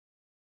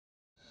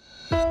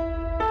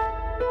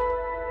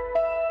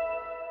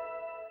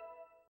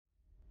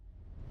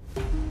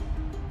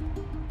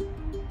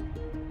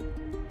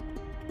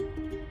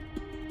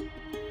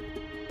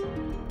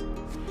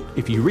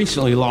If you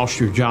recently lost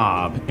your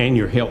job and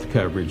your health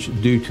coverage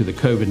due to the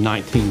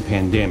COVID-19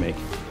 pandemic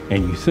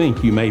and you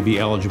think you may be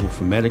eligible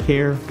for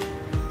Medicare,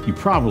 you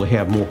probably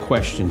have more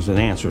questions than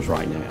answers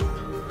right now.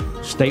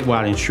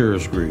 Statewide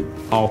Insurers Group,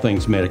 All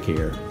Things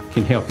Medicare,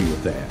 can help you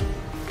with that.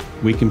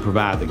 We can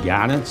provide the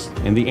guidance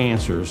and the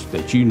answers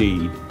that you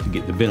need to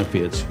get the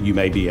benefits you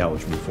may be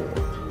eligible for.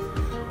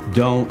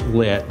 Don't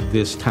let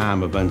this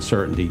time of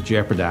uncertainty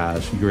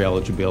jeopardize your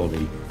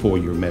eligibility for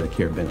your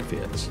Medicare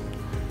benefits.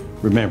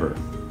 Remember,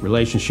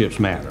 relationships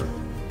matter.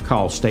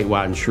 Call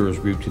Statewide Insurers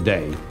Group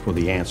today for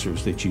the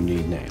answers that you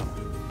need now.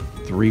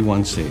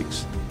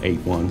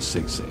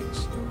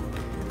 316-8166.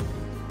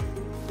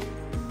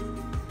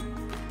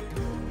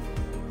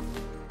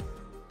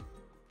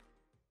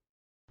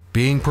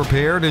 Being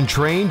prepared and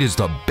trained is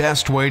the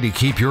best way to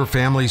keep your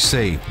family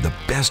safe. The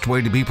best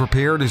way to be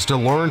prepared is to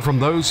learn from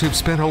those who've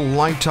spent a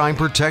lifetime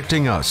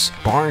protecting us.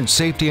 Barnes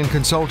Safety and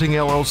Consulting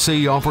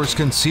LLC offers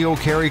concealed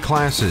carry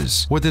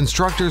classes with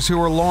instructors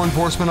who are law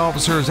enforcement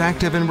officers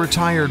active and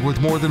retired with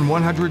more than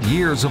 100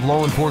 years of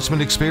law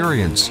enforcement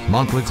experience.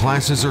 Monthly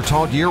classes are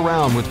taught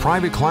year-round with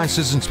private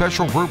classes and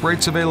special group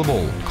rates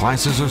available.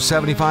 Classes are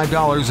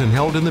 $75 and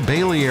held in the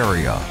Bailey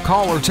area.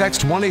 Call or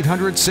text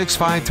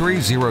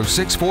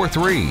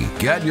 1-800-653-0643.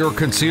 Get your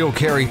concealed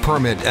carry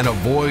permit and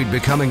avoid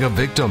becoming a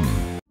victim.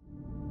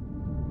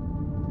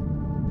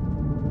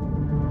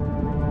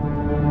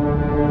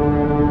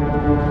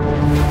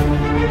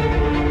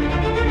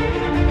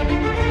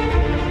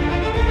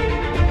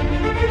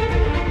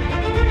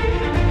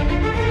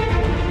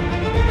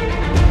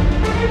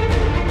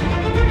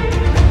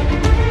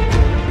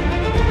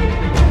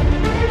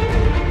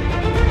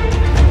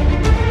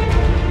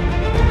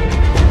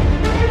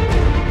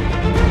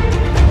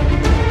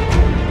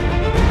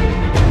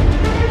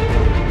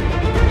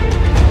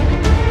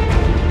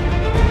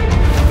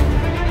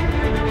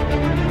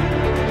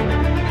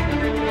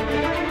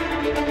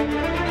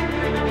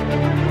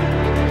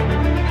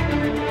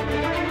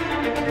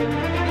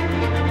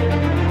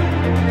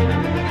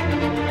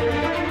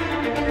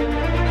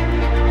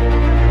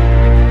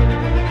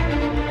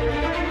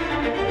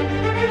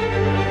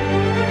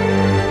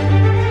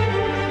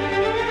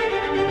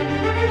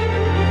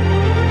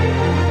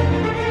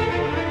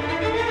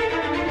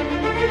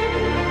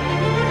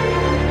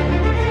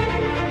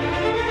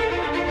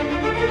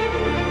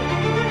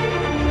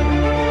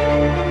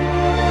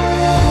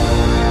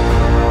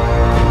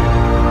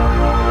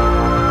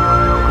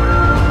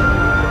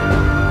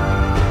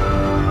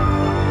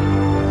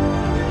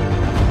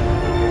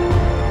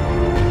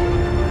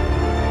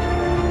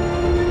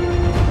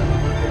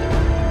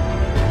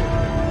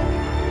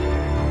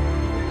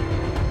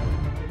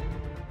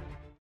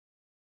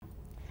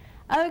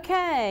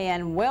 Okay,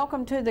 and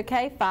welcome to the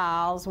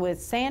K-Files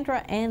with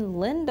Sandra and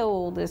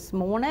Lindell this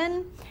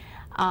morning.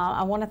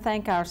 I want to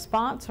thank our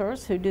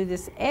sponsors who do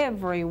this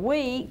every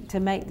week to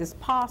make this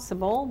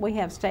possible. We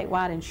have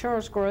Statewide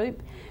Insurers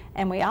Group,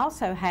 and we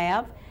also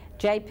have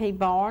J.P.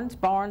 Barnes,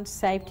 Barnes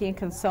Safety and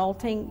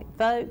Consulting.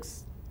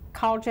 Folks,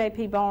 call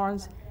J.P.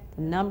 Barnes.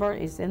 The number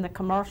is in the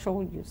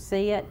commercial. You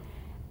see it.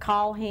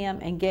 Call him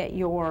and get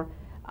your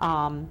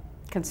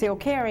concealed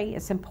carry.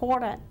 It's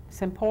important.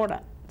 It's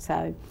important.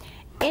 So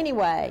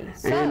anyway,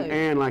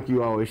 and like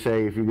you always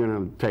say, if you're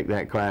going to take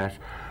that class,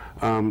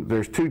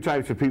 there's two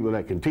types of people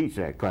that can teach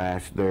that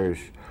class. There's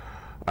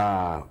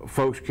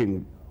folks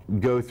can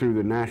go through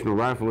the National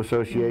Rifle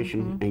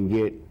Association and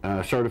get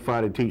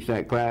certified to teach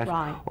that class,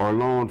 or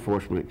law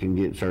enforcement can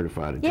get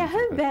certified to teach that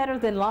class. Who better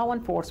than law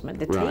enforcement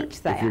to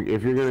teach that?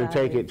 If you're going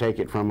to take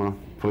it from a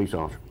police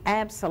officer.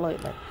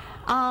 Absolutely.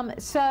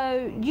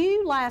 So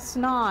you last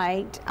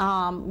night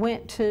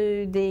went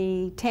to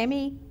the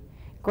Tammy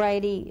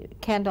Grady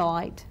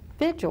Candlelight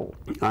Vigil.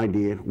 I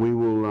did. We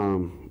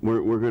will.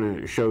 We're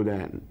going to show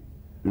that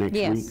next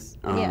week.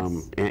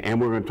 Yes. And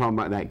we're going to talk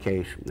about that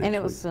case. And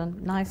it was a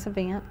nice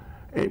event.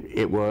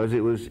 It was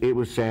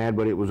sad,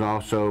 but it was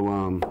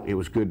also it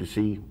was good to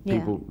see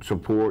people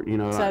support. You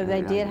know. So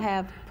they did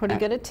have pretty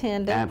good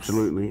attendance.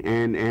 Absolutely.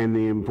 And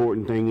the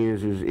important thing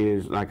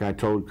is like I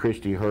told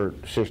Christy, her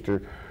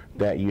sister,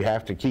 that you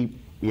have to keep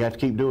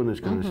doing this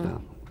kind of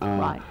stuff.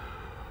 Right.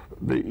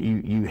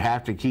 You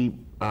have to keep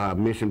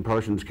missing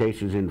persons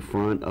cases in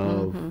front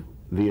of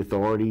the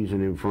authorities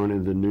and in front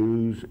of the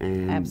news,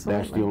 and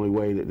that's the only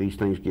way that these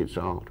things get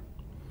solved.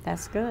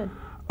 That's good.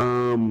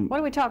 What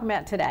are we talking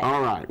about today?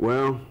 All right.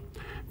 Well,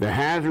 the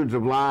hazards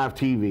of live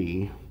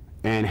TV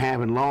and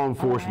having law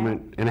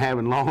enforcement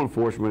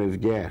as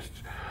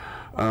guests.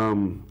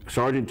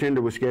 Sergeant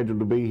Tender was scheduled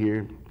to be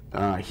here.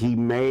 He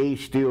may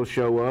still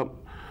show up,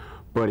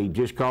 but he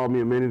just called me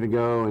a minute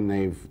ago, and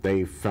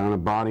they've found a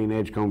body in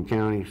Edgecombe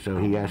County, so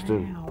he has to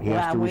respond to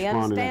that. We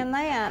understand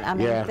that. I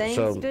mean,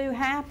 things do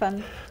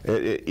happen.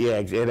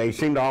 They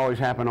seem to always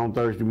happen on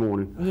Thursday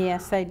morning.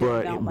 Yes, they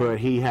do. But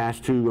he has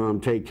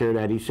to take care of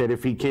that. He said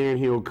if he can,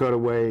 he'll cut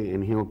away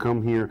and he'll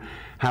come here.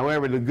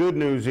 However, the good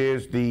news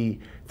is the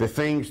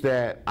things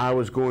that I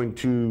was going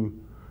to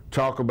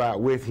talk about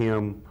with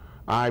him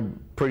I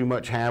pretty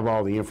much have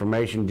all the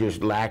information,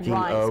 just lacking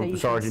of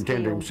Sergeant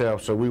Tender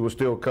himself. So we will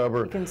still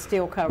cover. You can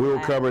still cover. We will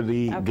cover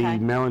the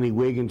Melody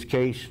Wiggins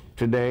case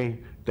today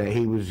that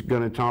he was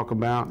going to talk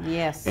about.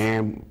 Yes.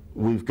 And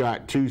we've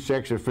got 2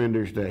 sex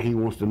offenders that he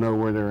wants to know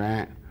where they're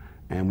at,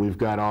 and we've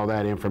got all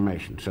that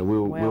information. So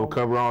we'll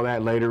cover all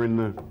that later in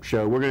the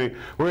show. We're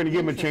gonna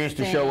give him a chance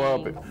to show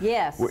up.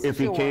 Yes. If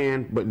he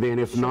can, but then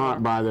if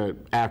not,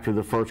 after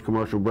the first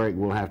commercial break,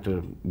 we'll have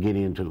to get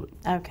into it.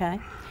 Okay.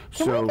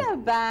 Can we go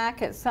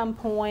back at some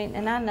point,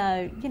 and I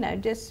know, you know,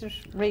 just to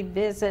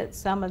revisit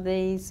some of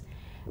these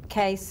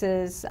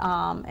cases,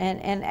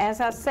 and as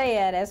I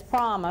said, as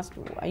promised,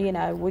 you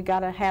know, we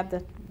got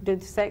to do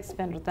the sex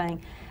offender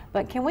thing,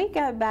 but can we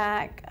go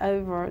back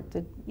over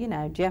the, you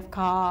know, Jeff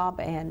Cobb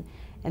and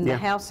the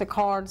House of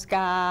Cards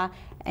guy,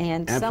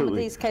 and some of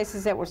these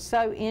cases that were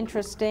so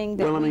interesting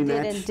that we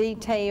did in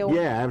detail?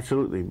 Yeah,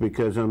 absolutely,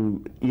 because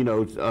you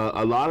know,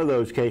 a lot of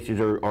those cases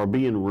are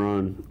being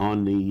run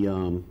on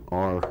the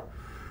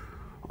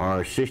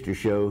our sister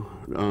show.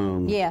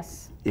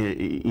 Yes.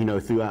 You know,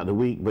 throughout the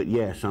week, but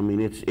yes, I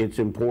mean it's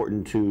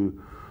important to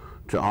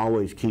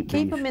always keep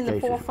them in the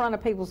forefront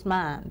of people's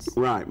minds.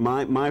 Right.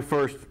 My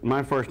first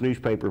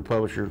newspaper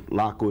publisher,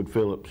 Lockwood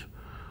Phillips,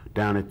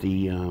 down at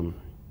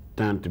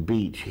the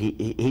beach.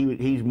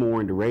 He's more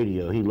into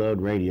radio. He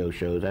loved radio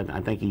shows. I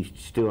think he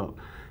still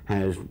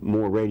has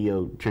more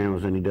radio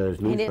channels than he does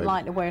newspapers. He didn't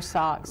like to wear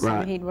socks,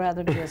 so he'd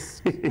rather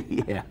just...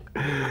 Yeah.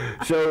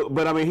 So,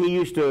 but I mean, he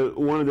used to,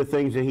 one of the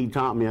things that he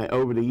taught me,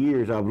 over the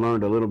years, I've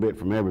learned a little bit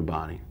from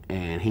everybody.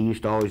 And he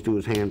used to always do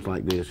his hands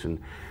like this, and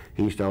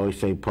he used to always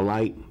say,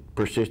 polite,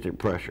 persistent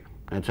pressure.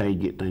 That's how you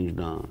get things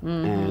done.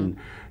 And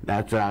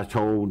that's what I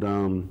told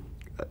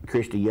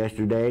Christy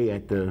yesterday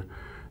at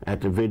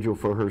the vigil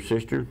for her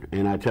sister,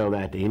 and I tell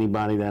that to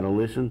anybody that'll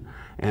listen,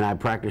 and I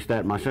practice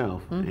that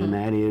myself. And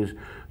that is,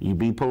 you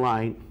be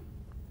polite,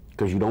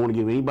 because you don't want to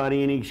give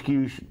anybody any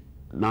excuse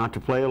not to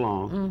play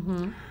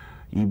along.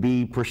 You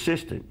be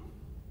persistent,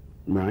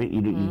 right?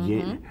 You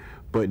get,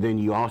 but then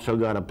you also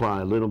got to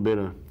apply a little bit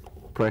of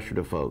pressure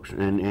to folks,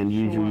 and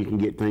usually you can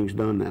get things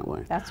done that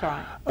way. That's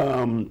right.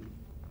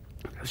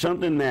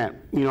 Something that,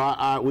 you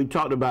know, we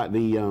talked about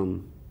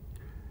the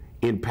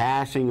in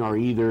passing, or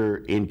either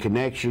in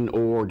connection,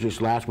 or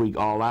just last week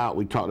all out,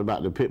 we talked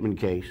about the Pittman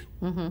case,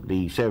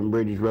 the Seven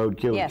Bridges Road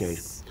killing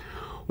case.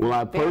 Well,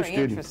 I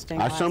posted,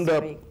 I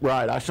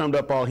summed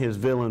up all his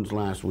villains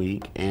last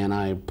week, and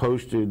I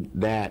posted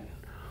that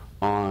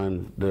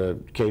on the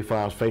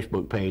K-Files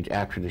Facebook page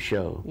after the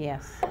show.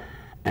 Yes.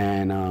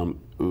 And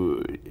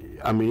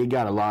I mean, it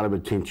got a lot of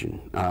attention,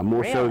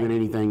 more so than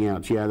anything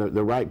else. Yeah,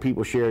 the right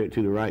people shared it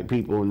to the right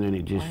people, and then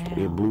it just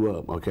it blew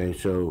up. Okay,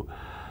 so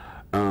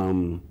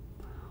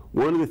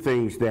one of the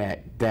things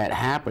that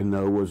happened,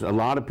 though, was a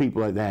lot of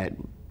people like that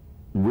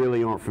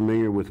really aren't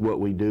familiar with what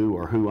we do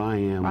or who I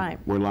am.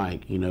 We're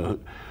like, you know,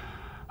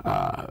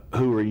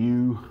 who are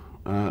you?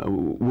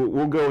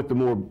 We'll go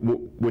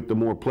with the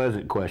more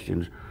pleasant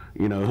questions.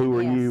 You know, who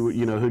are you?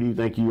 You know, who do you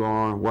think you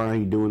are? Why are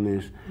you doing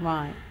this?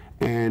 Right.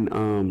 And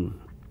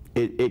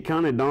it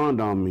kind of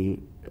dawned on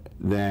me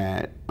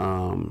that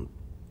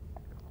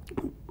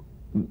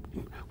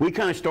we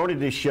kind of started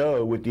this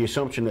show with the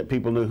assumption that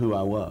people knew who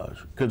I was,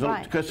 because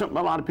a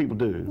lot of people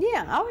do.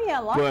 Yeah. Oh yeah.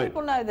 A lot of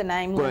people know the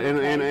name. But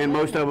and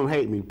most of them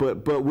hate me.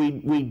 But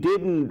we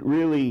didn't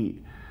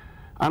really.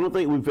 I don't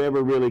think we've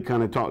ever really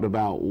kind of talked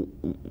about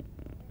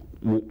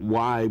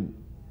why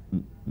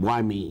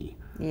me.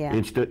 Yeah.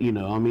 It's you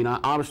know, I mean,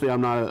 obviously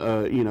I'm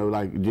not you know,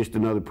 like just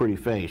another pretty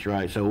face,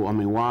 right? So I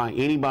mean, why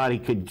anybody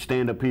could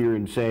stand up here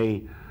and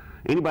say,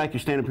 anybody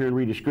could stand up here and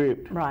read a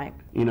script, right?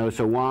 You know,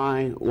 so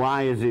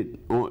why is it,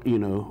 you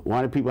know,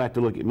 why do people have to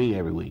look at me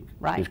every week?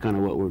 Right. It's kind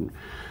of what we're.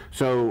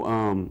 So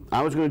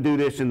I was going to do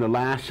this in the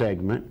last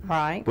segment,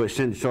 right? But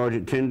since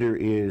Sergeant Tender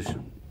is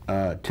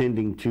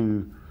tending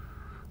to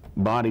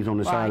bodies on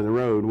the side of the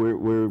road,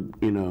 we're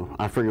you know,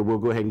 I figured we'll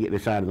go ahead and get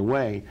this out of the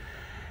way,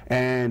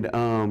 and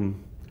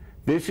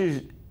this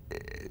is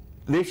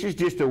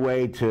just a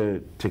way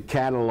to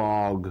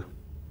catalog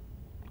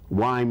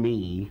why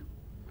me.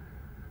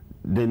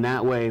 Then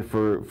that way,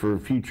 for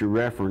future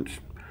reference,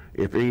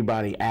 if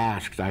anybody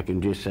asks, I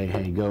can just say,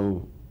 hey,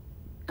 go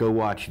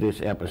watch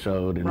this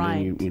episode, and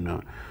then you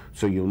know,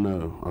 so you'll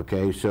know.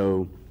 Okay,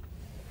 so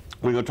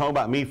we're gonna talk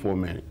about me for a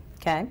minute.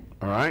 Okay.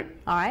 All right.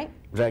 All right.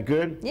 Is that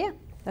good? Yeah.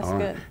 That's all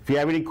right. good. If you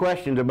have any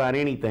questions about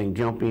anything,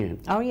 jump in.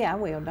 Oh yeah, I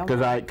will.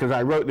 Because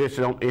I wrote this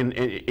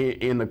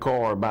in the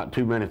car about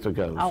 2 minutes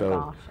ago. Oh so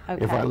gosh.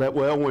 Okay. If I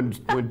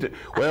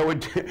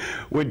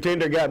when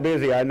Tender got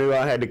busy, I knew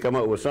I had to come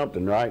up with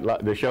something, right?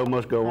 Like, the show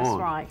must go on. That's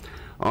right.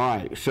 All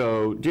right.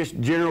 So just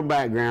general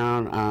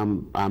background.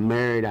 I'm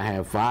married. I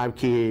have 5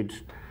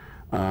 kids.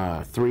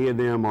 3 of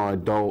them are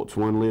adults.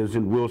 One lives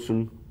in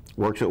Wilson,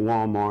 works at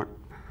Walmart.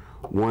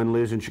 One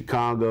lives in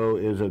Chicago,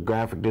 is a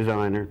graphic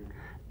designer.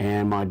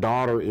 And my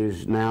daughter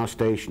is now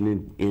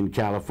stationed in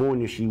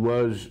California. She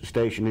was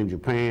stationed in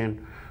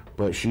Japan,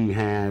 but she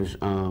has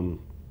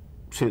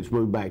since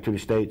moved back to the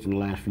States in the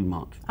last few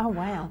months. Oh,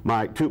 wow.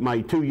 My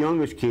two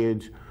youngest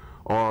kids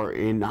are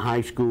in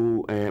high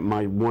school, and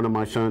one of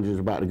my sons is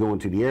about to go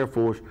into the Air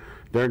Force,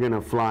 they're going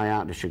to fly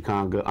out to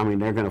Chicago. I mean,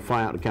 they're going to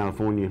fly out to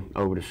California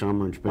over the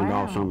summer and spend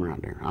all summer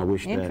out there. I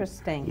wish that.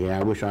 Interesting. Yeah,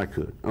 I wish I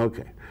could.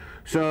 Okay.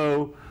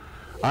 So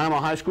I'm a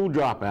high school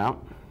dropout,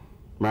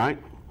 right?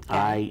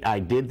 Okay. I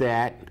did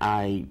that.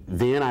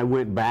 Then I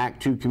went back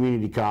to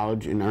community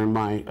college and earned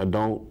my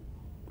adult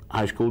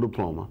high school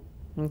diploma.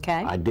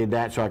 Okay. I did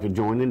that so I could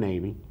join the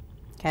Navy.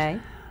 Okay.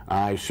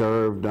 I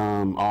served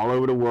all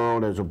over the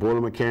world as a boiler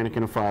mechanic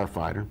and a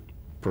firefighter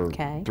for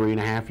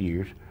 3.5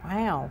 years.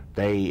 Wow.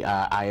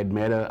 I had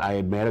met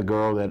a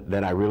girl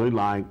that I really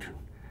liked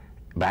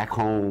back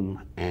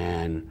home,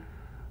 and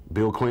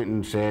Bill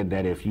Clinton said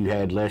that if you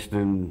had less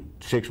than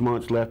 6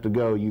 months left to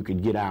go, you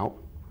could get out.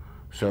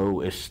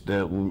 So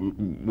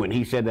when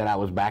he said that, I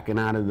was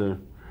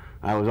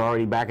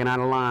already backing out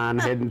of line,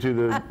 heading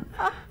to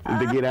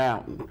get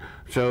out.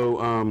 So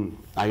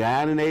I got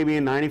out of the Navy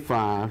in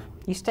 '95.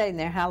 You stayed in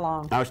there how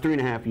long? I was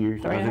 3.5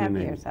 years.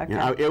 3.5 years, okay.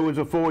 Yeah, it was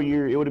a 4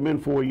 year, it would have been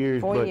 4 years.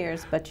 4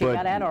 years, but you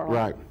got out early.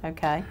 Right.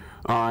 Okay.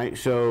 All right,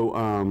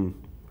 so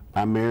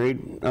I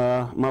married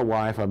my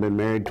wife. I've been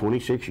married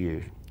 26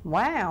 years.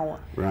 Wow.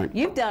 Right.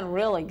 You've done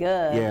really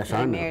good. Yes,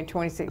 I know. Married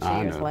 26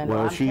 years, Linda.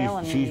 Well, I'm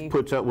telling you. she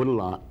puts up with a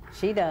lot.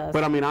 She does.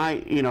 But I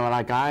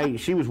mean,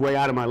 she was way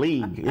out of my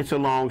league. It's a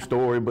long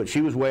story, but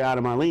she was way out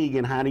of my league,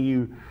 and how do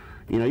you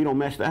don't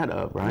mess that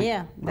up, right?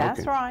 Yeah,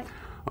 that's right.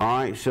 All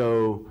right,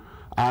 so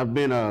I've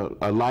been a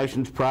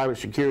licensed private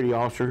security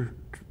officer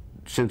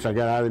since I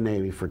got out of the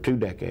Navy for 2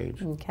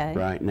 decades. Okay.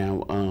 Right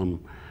now,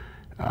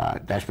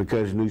 that's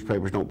because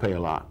newspapers don't pay a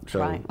lot,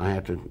 so right. I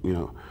have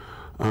to,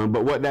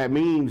 but what that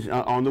means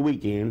on the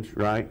weekends,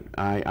 right?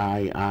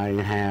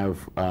 I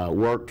have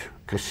worked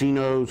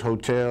casinos,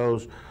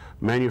 hotels,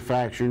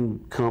 manufacturing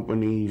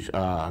companies,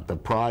 the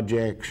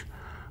projects,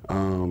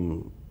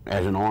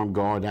 as an armed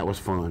guard. That was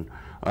fun.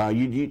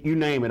 You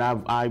name it.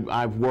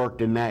 I've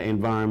worked in that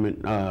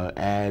environment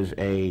as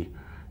a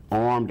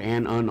armed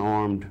and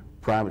unarmed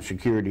private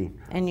security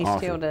and you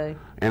officer. Still do.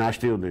 And I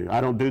still do.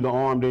 I don't do the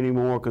armed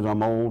anymore because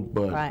I'm old,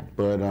 but right.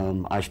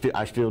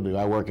 I still do.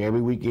 I work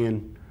every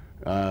weekend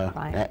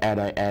right.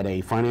 at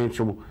a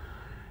financial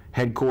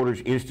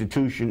headquarters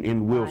institution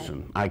in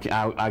Wilson. Right.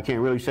 I can't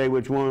really say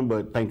which one,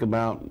 but think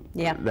about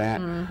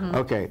that. Mm-hmm.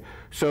 Okay,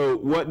 so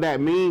what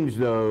that means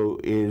though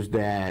is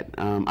that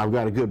I've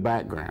got a good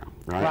background,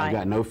 right? I've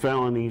got no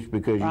felonies,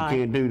 because you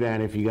can't do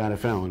that if you got a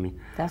felony.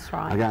 That's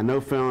right. I got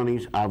no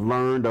felonies. I've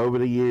learned over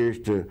the years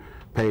to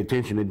pay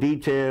attention to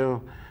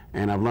detail,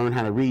 and I've learned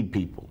how to read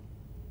people.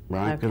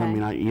 Right, because I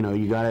mean,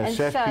 you got to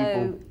assess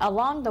people. So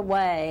along the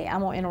way, I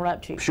won't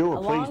interrupt you. Sure,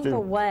 please do. Along the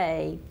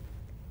way,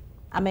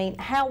 I mean,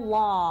 how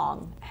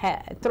long,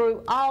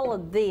 through all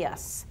of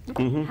this,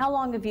 how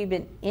long have you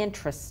been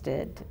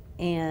interested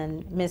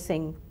in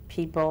missing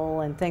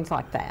people and things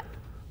like that?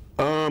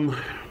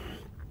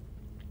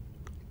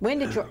 When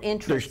did your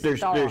interest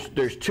start?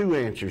 There's 2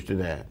 answers to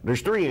that.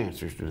 There's 3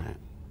 answers to that,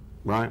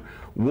 right?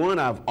 One,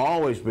 I've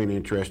always been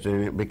interested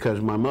in it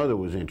because my mother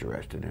was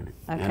interested in it.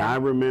 Okay. And I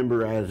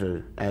remember as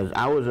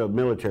I was a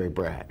military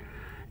brat,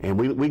 and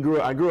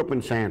I grew up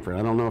in Sanford.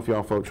 I don't know if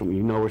y'all folks,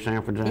 you know where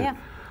Sanford's at? Yeah.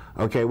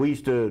 Okay, we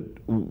used to,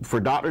 for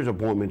doctor's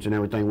appointments and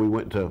everything, we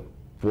went to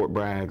Fort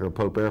Bragg or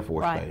Pope Air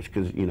Force Base,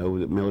 because,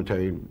 the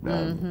military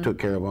took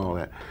care of all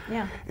that.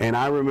 Yeah. And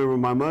I remember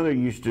my mother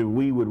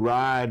we would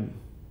ride,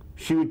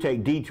 she would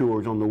take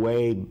detours on the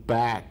way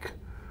back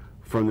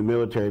from the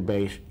military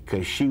base,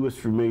 because she was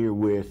familiar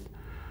with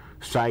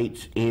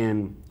sites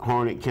in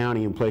Harnett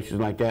County and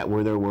places like that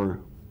where there were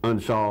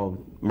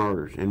unsolved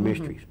murders and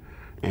mysteries.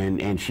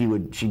 And she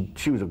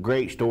was a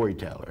great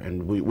storyteller,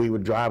 and we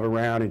would drive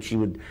around and she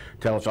would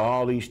tell us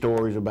all these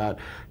stories about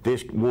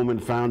this woman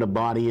found a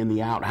body in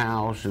the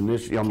outhouse, and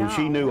this, I mean,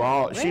 she knew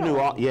all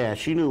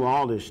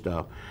this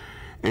stuff.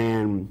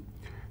 And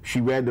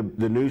she read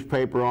the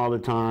newspaper all the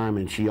time,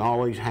 and she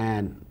always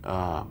had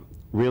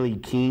really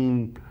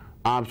keen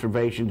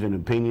observations and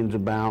opinions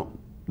about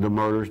the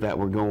murders that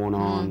were going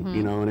on,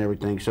 and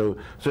everything. So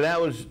that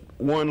was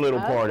one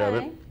little part of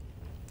it.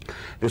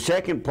 The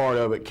second part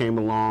of it came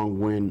along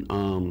when,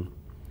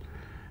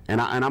 and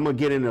I'm going to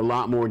get into a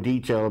lot more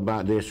detail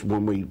about this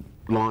when we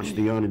launch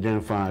the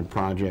Unidentified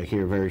project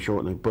here very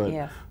shortly.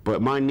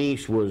 But my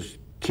niece was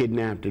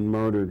kidnapped and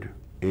murdered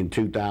in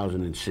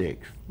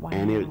 2006. Wow.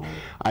 And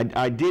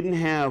I didn't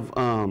have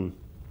an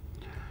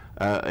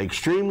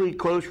extremely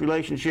close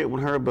relationship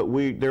with her, but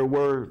there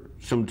were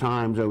some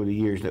times over the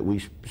years that we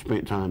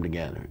spent time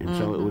together. And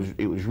so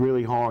it was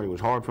really hard. It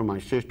was hard for my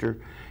sister.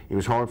 It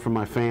was hard for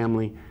my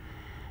family.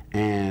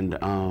 And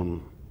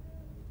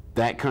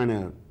that kind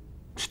of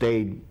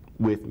stayed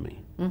with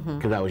me,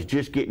 because I was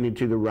just getting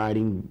into the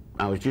writing.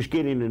 I was just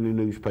getting into the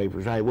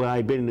newspapers. I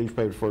had been in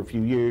newspapers for a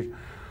few years,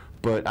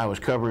 but I was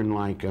covering,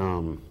 like,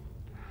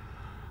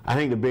 I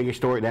think the biggest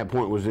story at that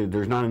point was that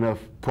there's not enough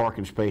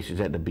parking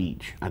spaces at the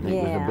beach. I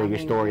think was the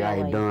biggest story I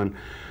had done.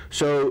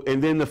 So,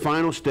 and then the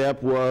final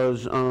step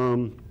was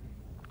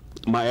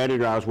my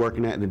editor. I was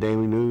working at the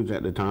Daily News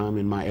at the time,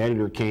 and my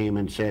editor came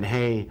and said,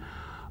 "Hey,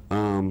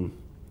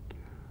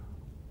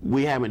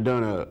 we haven't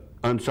done a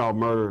unsolved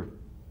murder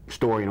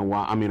story in a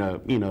while. I mean,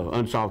 a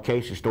unsolved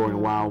cases story in a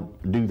while.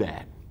 Do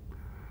that.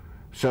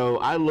 So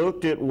I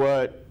looked at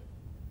what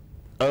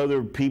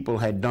other people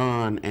had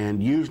done,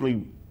 and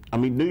usually, I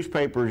mean,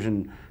 newspapers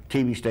and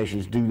TV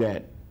stations do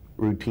that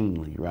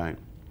routinely, right?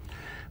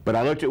 But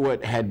I looked at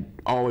what had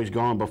always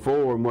gone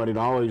before, and what had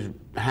always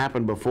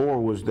happened before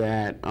was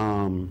that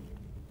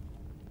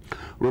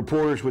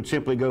reporters would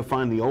simply go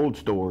find the old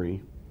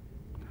story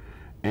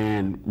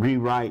and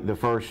rewrite the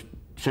first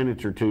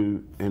sentence or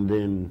two and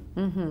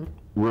then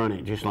run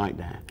it just like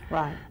that.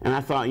 Right. And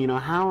I thought,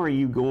 how are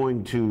you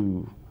going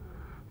to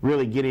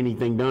really get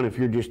anything done if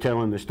you're just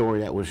telling the story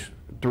that was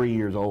 3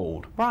 years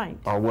old, right,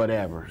 or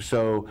whatever?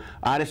 So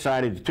I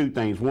decided two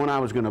things. One, I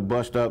was going to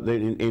bust up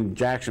in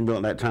Jacksonville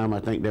at that time. I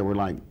think there were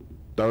like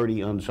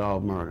 30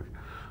 unsolved murders.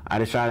 I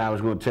decided I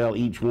was going to tell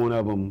each one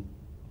of them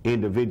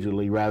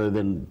individually rather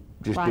than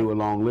just do a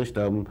long list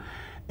of them,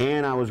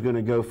 and I was going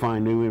to go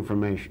find new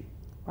information.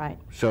 Right.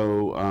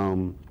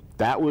 So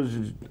that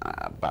was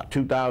about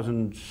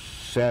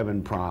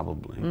 2007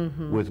 probably,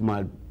 with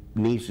my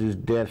niece's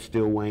death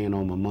still weighing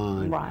on my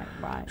mind. Right,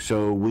 right.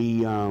 So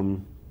we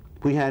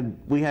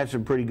had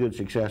some pretty good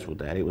success with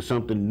that. It was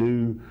something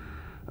new.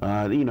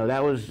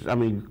 That was, I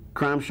mean,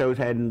 crime shows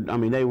hadn't, I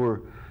mean,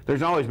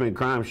 there's always been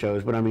crime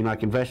shows, but I mean,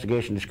 like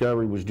Investigation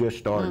Discovery was just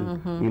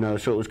starting,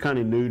 so it was kind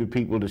of new to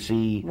people to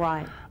see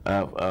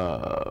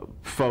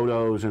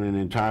photos and an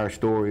entire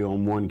story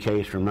on one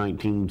case from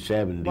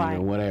 1970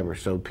 or whatever.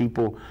 So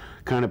people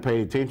kind of paid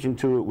attention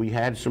to it. We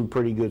had some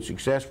pretty good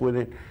success with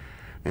it,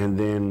 and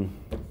then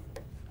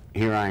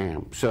here I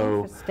am.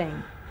 So,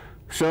 interesting.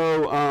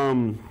 So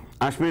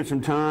I spent some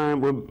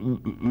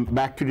time,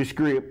 back to the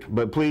script,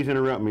 but please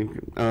interrupt me.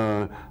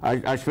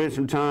 I spent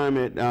some time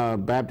at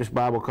Baptist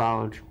Bible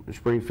College in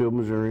Springfield,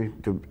 Missouri,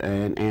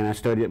 and I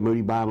studied at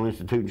Moody Bible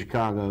Institute in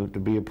Chicago to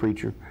be a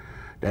preacher.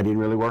 That didn't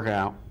really work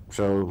out,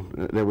 so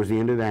there was the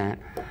end of that.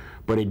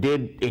 But it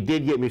did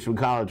get me some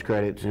college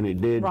credits, and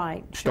it did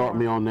start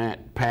me on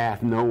that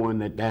path, knowing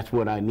that that's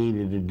what I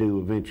needed to do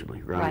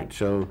eventually, right?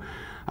 So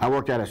I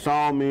worked at a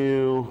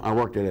sawmill, I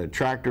worked at a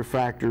tractor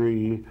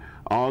factory,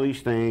 all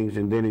these things,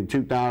 and then in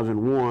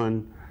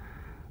 2001,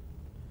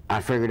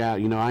 I figured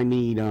out, I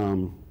need,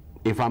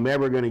 if I'm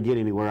ever going to get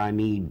anywhere, I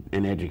need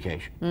an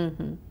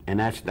education.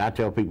 And I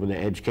tell people that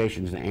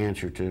education is the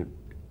answer to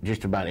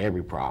just about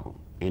every problem.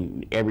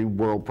 In every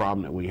world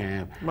problem that we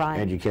have,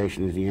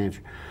 education is the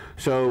answer.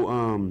 So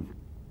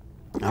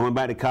I went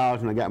back to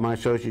college and I got my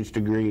associate's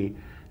degree,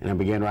 and I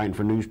began writing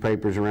for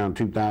newspapers around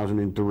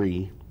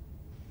 2003.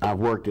 I've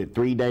worked at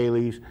 3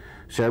 dailies,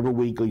 several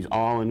weeklies,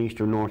 all in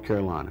Eastern North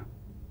Carolina.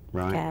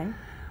 Right. Okay.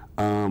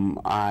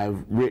 I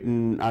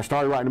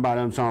started writing about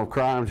unsolved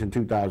crimes in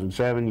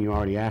 2007. You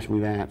already asked me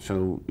that,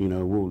 so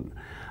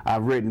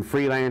I've written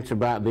freelance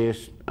about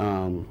this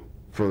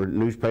for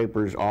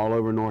newspapers all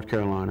over North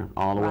Carolina,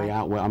 all the way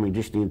out. Well, I mean,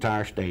 just the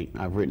entire state.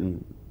 I've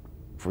written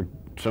for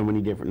so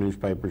many different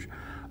newspapers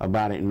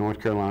about it in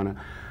North Carolina.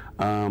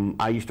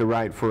 I used to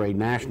write for a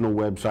national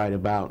website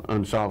about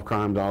unsolved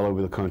crimes all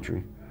over the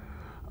country.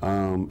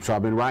 So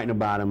I've been writing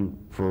about them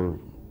for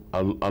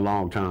a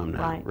long time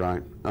now,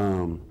 right?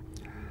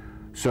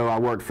 So I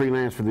worked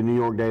freelance for the New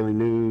York Daily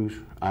News.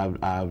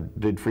 I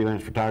did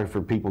freelance photography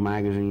for People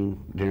magazine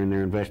during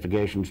their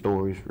investigation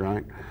stories,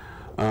 right?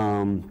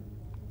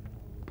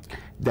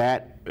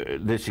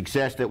 The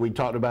success that we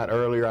talked about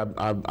earlier,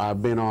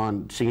 I've been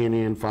on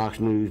CNN, Fox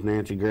News,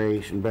 Nancy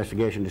Grace,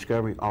 Investigation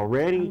Discovery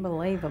already.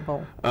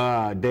 Unbelievable.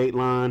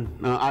 Dateline.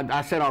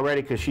 I said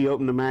already because she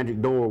opened the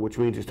magic door, which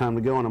means it's time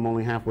to go, and I'm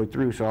only halfway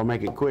through, so I'll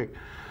make it quick.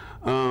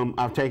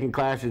 I've taken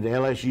classes at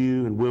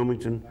LSU and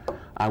Wilmington.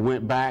 I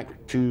went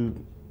back to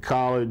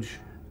college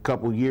a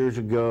couple years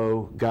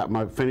ago,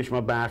 finished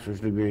my bachelor's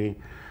degree.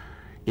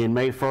 In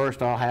May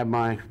 1st, I'll have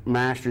my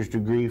master's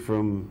degree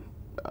from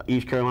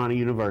East Carolina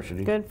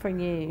University. Good for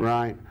you.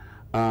 Right.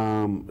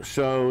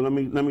 So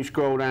let me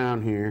scroll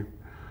down here.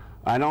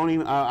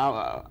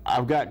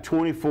 I've got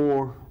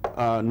 24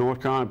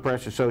 North Carolina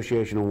Press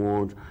Association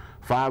awards.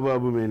 5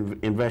 of them in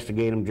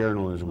investigative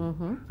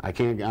journalism. I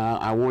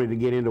wanted to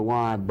get into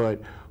why,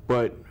 but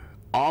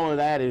all of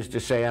that is to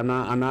say I'm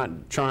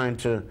not trying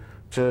to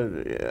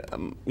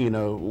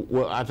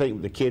what I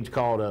think the kids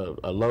call it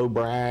a low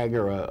brag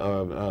or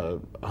a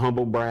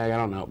humble brag. I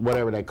don't know,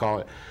 whatever they call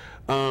it.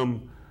 I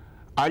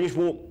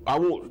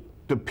want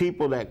the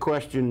people that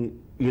question,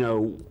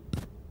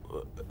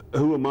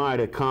 who am I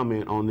to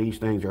comment on these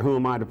things, or who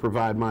am I to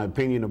provide my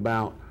opinion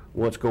about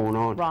what's going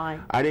on?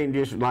 Right. I didn't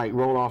just like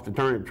roll off the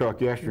turnip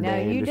truck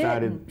yesterday and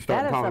decided to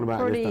start talking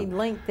about this stuff. That is a pretty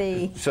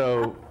lengthy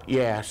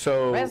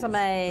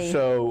resume.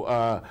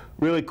 So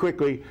really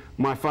quickly,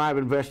 my 5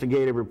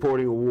 investigative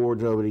reporting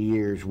awards over the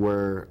years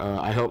were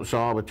I helped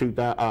solve in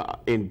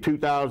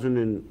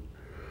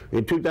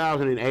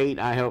 2008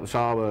 I helped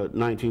solve a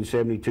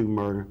 1972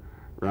 murder,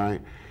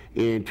 right?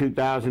 In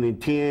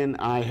 2010,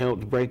 I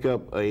helped break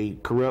up a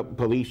corrupt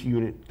police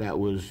unit that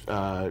was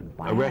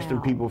arresting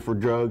people for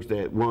drugs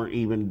that weren't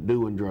even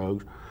doing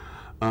drugs.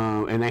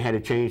 and they had to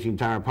change the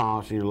entire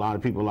policy. A lot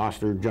of people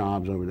lost their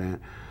jobs over that.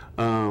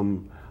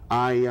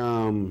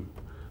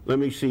 Let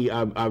me see.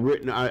 I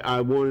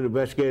won an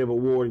investigative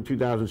award in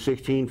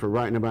 2016 for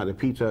writing about the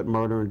Pizza Hut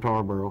murder in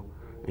Tarboro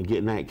and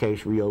getting that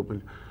case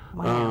reopened.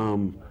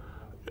 Wow.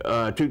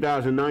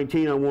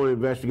 2019, I won an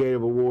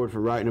investigative award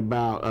for writing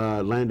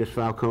about Landis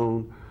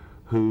Falcone,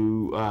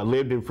 who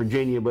lived in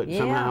Virginia but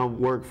somehow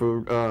worked for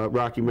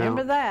Rocky Mount.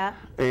 Remember that.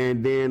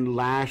 And then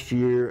last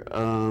year,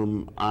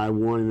 I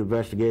won an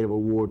investigative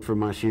award for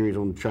my series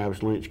on the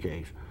Travis Lynch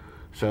case.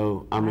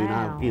 So I mean,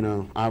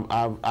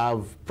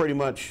 I've pretty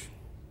much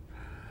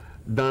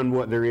done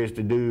what there is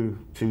to do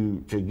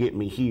to get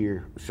me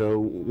here. So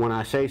when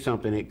I say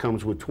something, it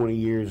comes with 20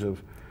 years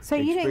of So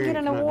you didn't get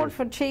an award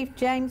for Chief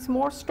James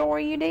Moore's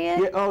story you did?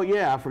 Yeah, oh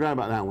yeah, I forgot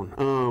about that one.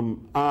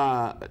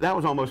 That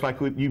was almost like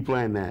you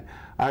planned that.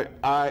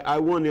 I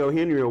won the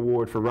O'Henry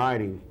Award for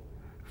writing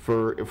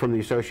from the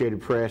Associated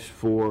Press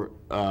for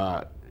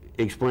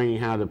explaining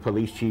how the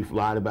police chief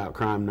lied about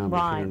crime numbers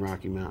here in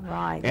Rocky Mount.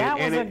 Right, that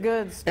was a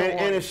good story.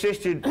 And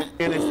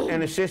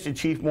assisted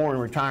Chief Moore in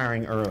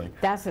retiring early.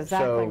 That's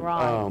exactly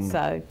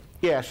right.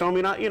 Yeah, so I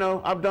mean,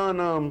 I've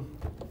done.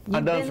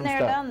 You've been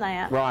there, done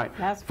that. Right.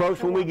 That's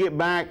Folks, when we get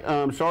back,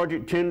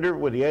 Sergeant Tender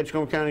with the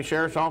Edgecombe County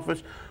Sheriff's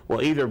Office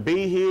will either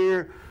be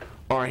here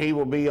or he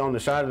will be on the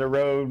side of the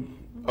road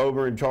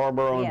over in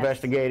Tarboro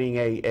investigating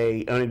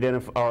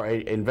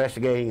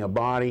investigating a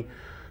body.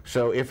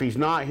 So if he's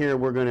not here,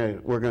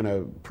 we're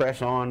gonna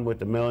press on with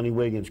the Melody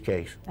Wiggins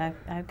case.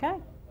 Okay.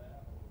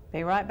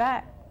 Be right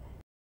back.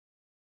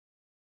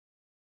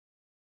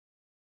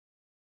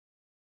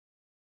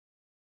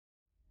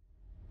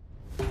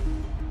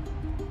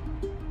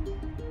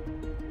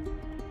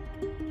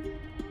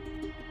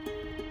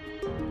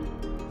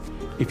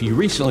 If you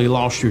recently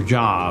lost your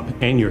job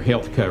and your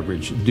health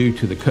coverage due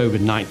to the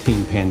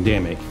COVID-19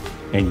 pandemic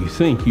and you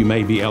think you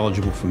may be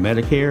eligible for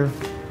Medicare,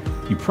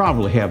 you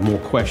probably have more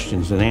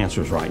questions than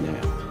answers right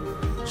now.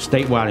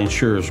 Statewide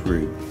Insurers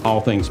Group, All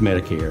Things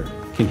Medicare,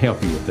 can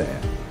help you with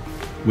that.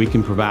 We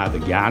can provide the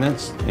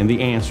guidance and the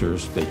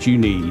answers that you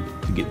need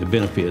to get the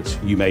benefits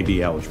you may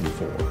be eligible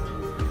for.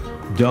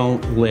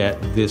 Don't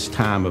let this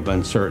time of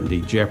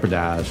uncertainty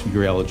jeopardize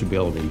your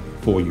eligibility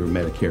for your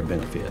Medicare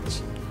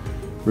benefits.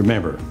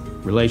 Remember,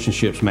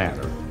 relationships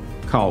matter.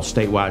 Call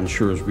Statewide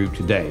Insurers Group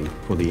today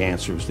for the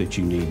answers that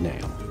you need now.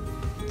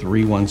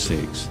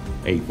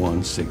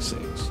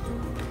 316-8166.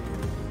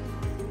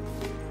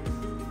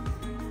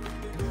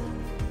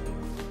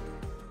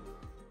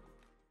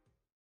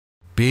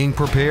 Being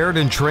prepared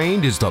and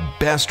trained is the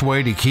best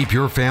way to keep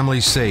your family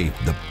safe.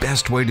 The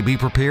best way to be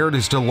prepared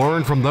is to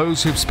learn from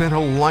those who've spent a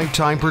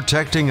lifetime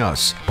protecting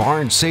us.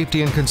 Barnes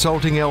Safety and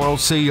Consulting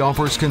LLC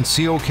offers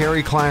concealed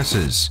carry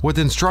classes with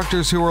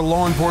instructors who are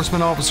law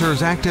enforcement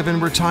officers active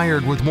and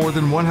retired with more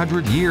than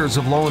 100 years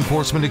of law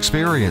enforcement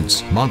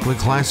experience. Monthly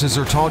classes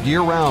are taught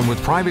year-round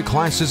with private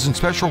classes and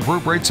special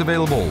group rates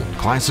available.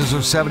 Classes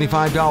are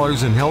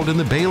 $75 and held in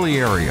the Bailey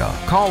area.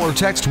 Call or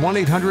text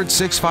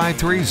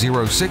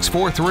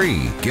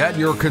 1-800-653-0643. Get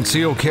your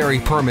concealed carry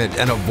permit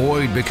and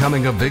avoid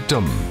becoming a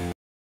victim.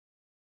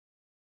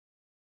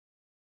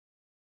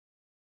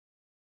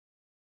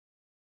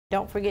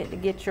 Don't forget to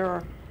get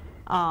your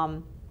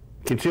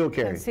concealed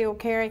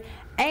carry.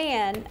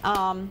 And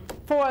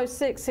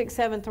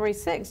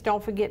 406-6736,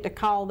 don't forget to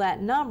call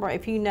that number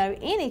if you know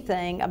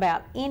anything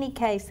about any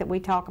case that we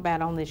talk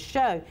about on this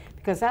show,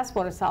 because that's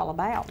what it's all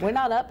about. We're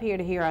not up here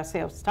to hear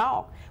ourselves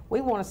talk.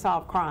 We want to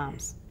solve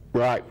crimes.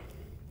 Right.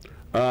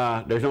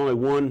 There's only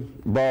one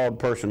bald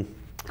person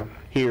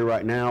here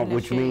right now,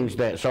 which means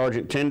that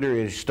Sergeant Tender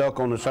is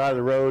stuck on the side of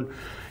the road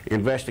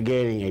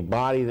investigating a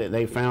body that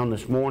they found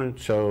this morning.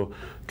 So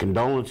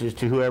condolences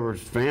to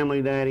whoever's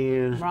family that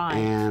is,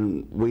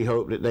 and we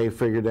hope that they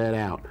figured that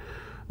out.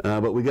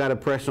 But we got to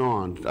press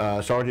on.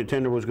 Sergeant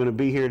Tender was going to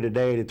be here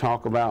today to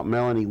talk about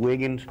Melody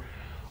Wiggins.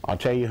 I'll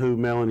tell you who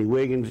Melody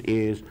Wiggins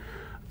is.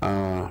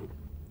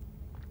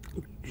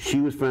 She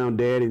was found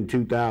dead in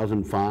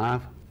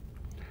 2005.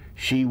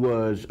 She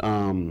was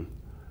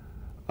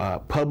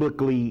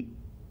publicly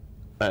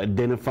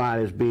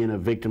identified as being a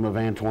victim of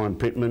Antoine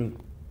Pittman,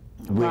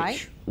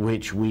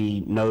 which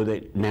we know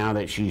that now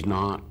that she's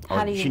not,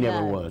 or she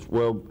never was.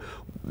 Well,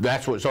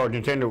 that's what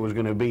Sergeant Tender was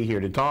going to be here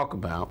to talk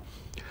about.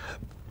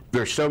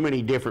 There's so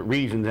many different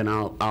reasons, and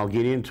I'll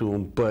get into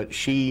them, but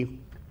the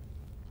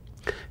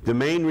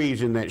main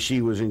reason that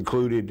she was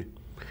included,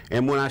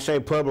 and when I say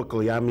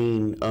publicly, I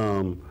mean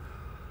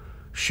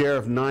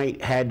Sheriff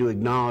Knight had to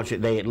acknowledge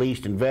that they at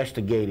least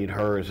investigated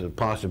her as a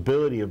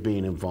possibility of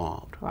being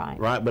involved. Right.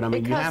 But I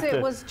mean, you have to. Because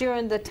it was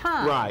during the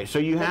time. Right. So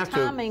you have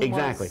to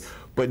exactly.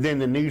 But then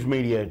the news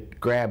media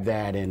grabbed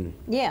that and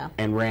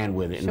ran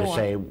with it and to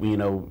say, you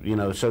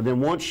know. So then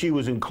once she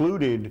was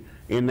included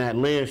in that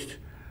list,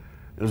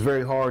 it was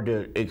very hard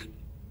to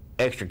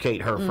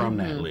extricate her from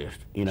that list.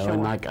 You know,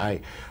 and like I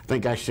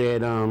think I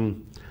said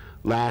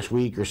last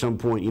week or some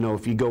point, you know,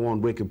 if you go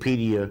on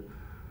Wikipedia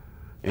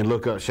and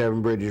look up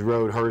Seven Bridges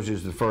Road, hers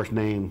is the first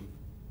name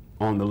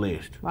on the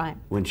list. Right.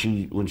 When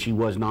she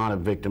was not a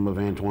victim of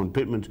Antoine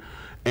Pittman's.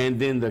 And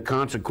then the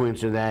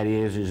consequence of that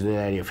is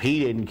that if he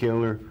didn't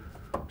kill her,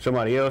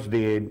 somebody else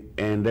did,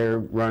 and they're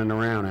running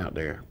around out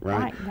there,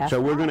 right? That's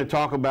so we're right. going to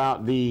talk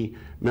about the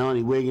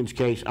Melody Wiggins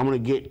case. I'm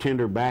going to get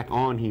Tender back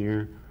on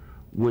here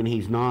when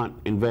he's not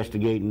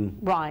investigating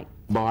Right.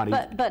 bodies.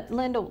 But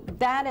Lindell,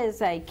 that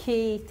is a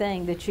key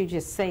thing that you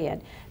just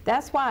said.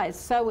 That's why it's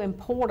so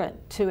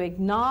important to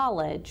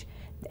acknowledge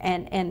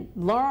and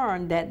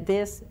learn that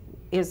this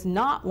is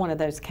not one of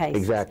those cases.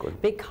 Exactly.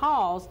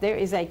 Because there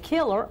is a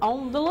killer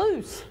on the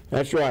loose.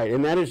 That's right,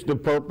 and that is the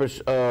purpose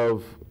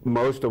of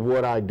most of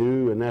what I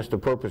do, and that's the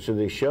purpose of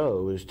this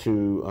show, is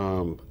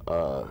to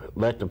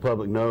let the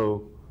public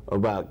know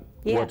about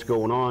what's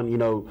going on. You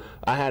know,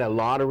 I had a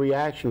lot of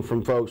reaction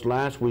from folks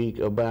last week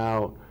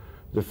about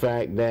the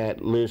fact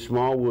that Liz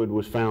Smallwood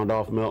was found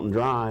off Melton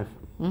Drive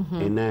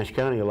in Nash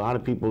County. A lot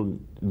of people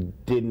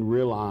didn't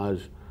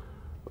realize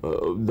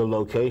the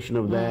location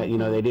of that. You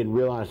know, they didn't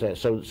realize that.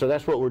 So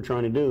that's what we're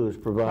trying to do, is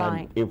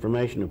provide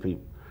information to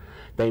people.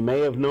 They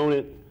may have known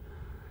it.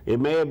 It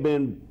may have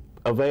been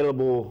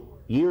available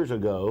years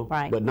ago,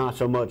 but not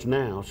so much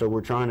now. So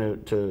we're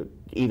trying to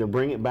either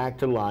bring it back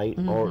to light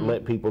or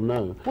let people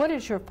know. What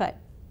is your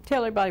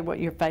tell everybody what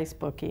your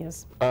Facebook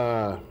is.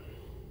 I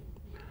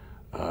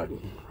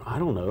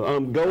don't know.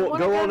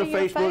 Go on to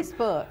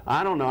Facebook.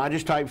 I don't know. I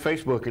just type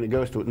Facebook and it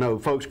goes to it. No,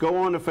 folks, go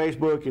on to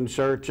Facebook and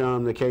search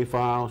the K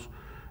Files,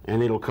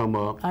 and it'll come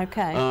up.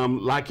 Okay.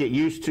 Like it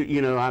used to.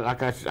 You know,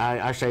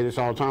 I say this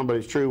all the time, but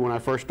it's true. When I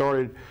first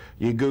started,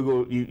 you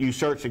Google, you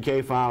search the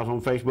K Files on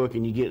Facebook,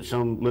 and you get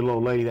some little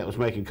old lady that was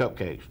making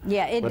cupcakes.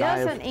 Yeah, it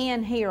doesn't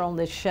end here on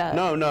this show.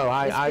 No,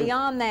 it's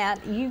beyond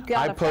that. You've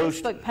got a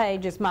Facebook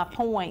page. Is my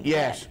point.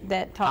 Yes.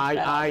 That talks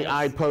about all this.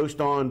 I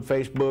post on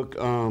Facebook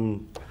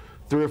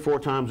 3 or 4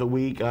 times a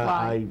week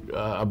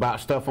about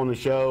stuff on the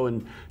show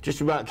and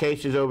just about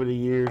cases over the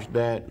years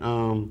that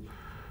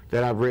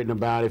that I've written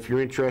about. If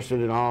you're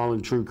interested at all in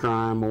true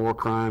crime or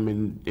crime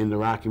in the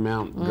Rocky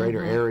Mountain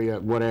greater area,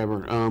 whatever,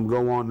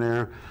 go on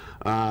there.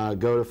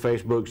 Go to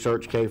Facebook,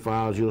 search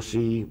K-Files. You'll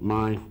see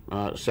my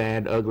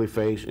sad, ugly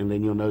face, and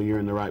then you'll know you're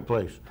in the right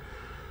place.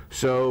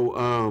 So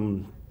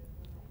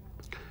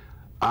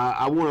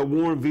I want to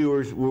warn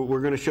viewers,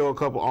 we're going to show a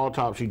couple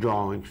autopsy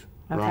drawings.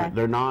 Right?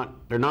 They're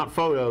not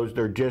photos.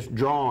 They're just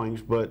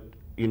drawings. But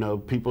you know,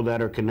 people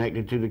that are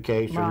connected to the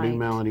case or knew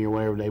Melody or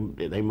whatever,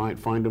 they might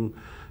find them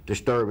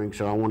disturbing.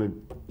 So I want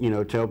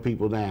to tell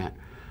people that.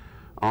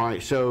 All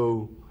right.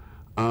 So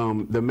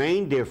the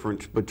main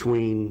difference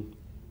between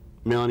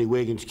Melody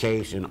Wiggins'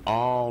 case and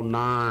all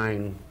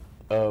 9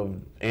 of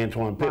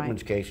Antoine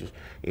Pittman's cases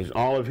is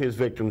all of his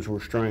victims were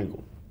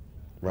strangled.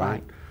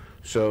 Right.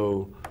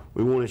 So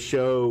we want to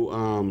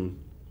show.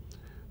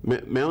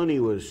 Melody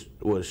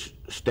was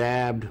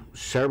stabbed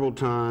several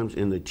times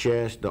in the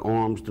chest, the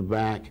arms, the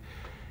back.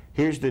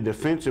 Here's the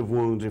defensive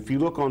wounds. If you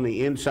look on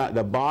the inside,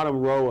 the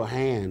bottom row of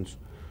hands,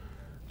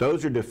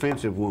 those are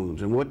defensive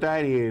wounds. And what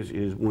that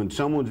is when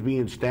someone's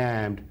being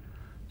stabbed,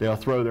 they'll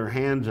throw their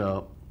hands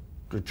up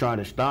to try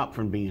to stop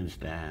from being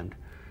stabbed.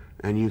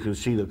 And you can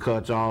see the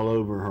cuts all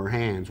over her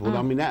hands. Well,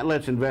 I mean, that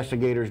lets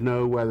investigators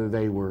know whether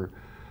they were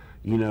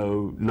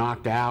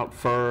knocked out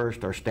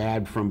first or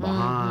stabbed from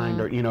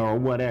behind or, or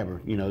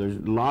whatever. There's a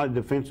lot of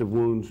defensive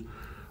wounds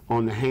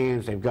on the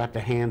hands. They've got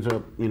the hands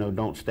up,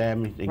 don't stab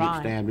me. They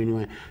get stabbed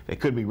anyway. They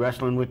could be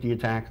wrestling with the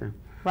attacker.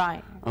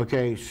 Right.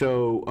 Okay,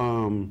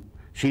 so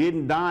she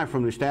didn't die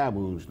from the stab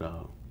wounds,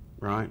 though,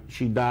 right?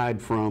 She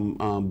died from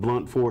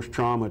blunt force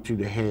trauma to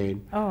the head.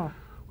 Oh.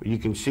 You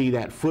can see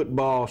that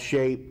football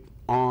shape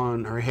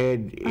on her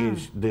head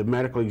is the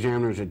medical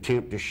examiner's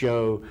attempt to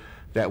show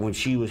that when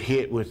she was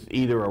hit with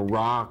either a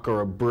rock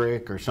or a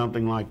brick or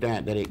something like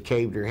that, that it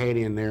caved her head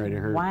in there at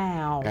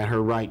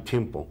her right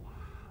temple.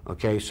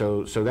 Okay,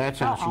 so that's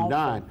how she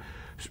died.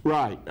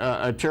 Right,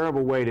 a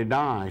terrible way to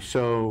die.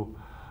 So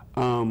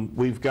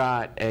we've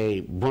got a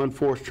blunt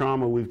force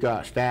trauma, we've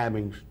got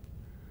stabbings,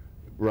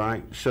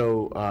 right?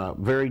 So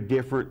very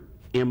different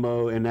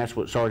MO, and that's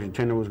what Sergeant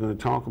Tender was going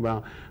to talk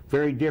about.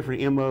 Very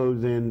different MO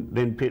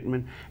than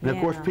Pittman. And of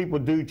course, people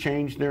do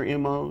change their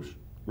MOs.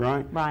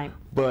 Right. Right.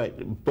 But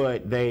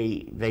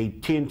they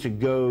tend to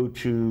go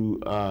to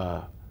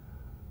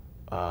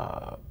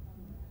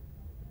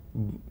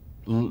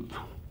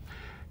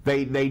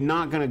they're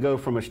not going to go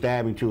from a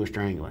stabbing to a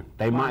strangling.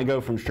 They might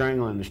go from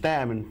strangling to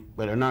stabbing,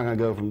 but they're not going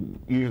to go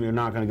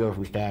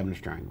from stabbing to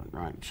strangling.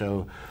 Right.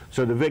 So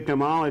the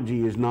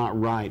victimology is not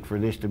right for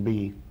this to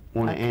be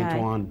one of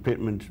Antoine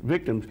Pittman's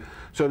victims.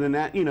 So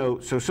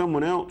then so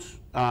someone else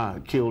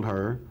killed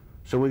her.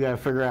 So we got to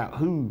figure out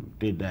who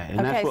did that, and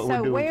that's what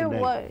we're doing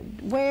today.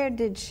 Where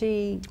did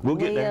she live?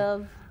 Get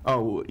there.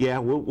 Oh yeah,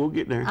 we'll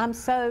get there. I'm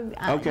so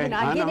I get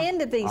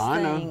into these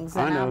things.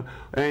 I know.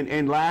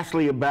 And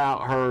lastly,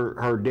 about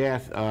her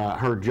death,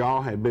 her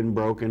jaw had been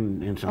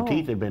broken and some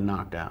teeth had been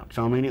knocked out.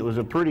 So I mean, it was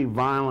a pretty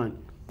violent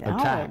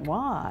attack. Oh, it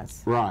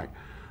was. Right.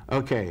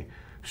 Okay.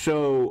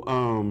 So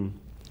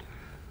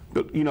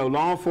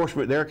law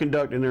enforcement, they're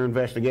conducting their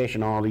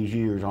investigation all these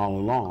years, all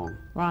along.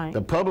 Right.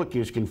 The public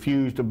is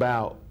confused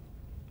about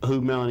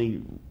who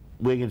Melody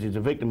Wiggins is a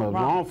victim of.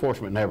 Right. Law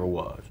enforcement never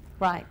was.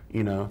 Right.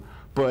 You know,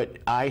 but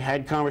I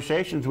had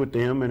conversations with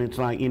them, and it's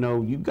like, you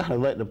know, you've got to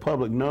let the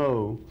public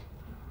know.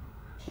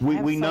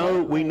 We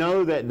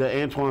know that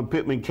the Antoine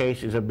Pittman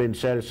cases have been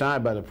set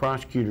aside by the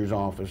prosecutor's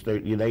office.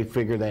 They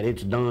figure that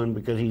it's done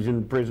because he's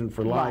in prison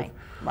for life.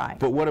 Right.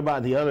 But what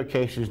about the other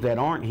cases that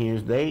aren't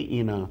his? They,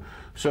 you know,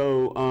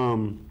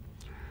 so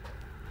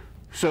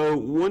so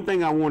one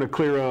thing I want to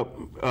clear up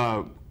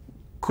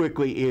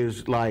quickly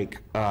is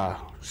like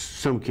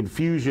some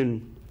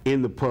confusion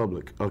in the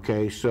public.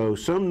 Okay, so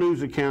some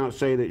news accounts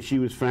say that she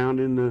was found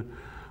in the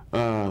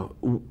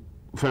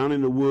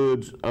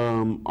woods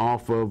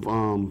off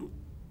of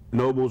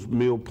Nobles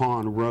Mill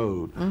Pond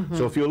Road. Mm-hmm.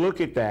 So if you look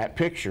at that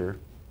picture,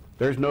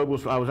 there's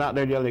Nobles. I was out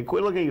there the other day.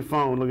 Quit looking at your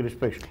phone. Look at this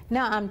picture.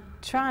 No, I'm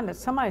trying to.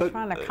 Somebody's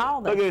trying to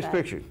call this. Look at this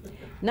picture.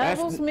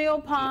 Nobles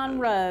Mill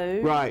Pond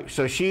Road. Right.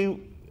 So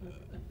she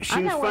I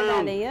know was where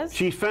found. that is.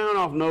 She's found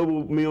off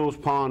Noble Mills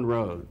Pond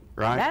Road.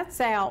 Right. That's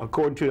out.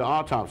 According to the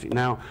autopsy.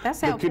 Now That's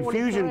the out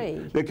confusion.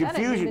 43. The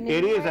confusion. That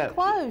It is anywhere out.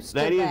 close to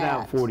That is that.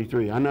 out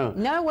 43. I know.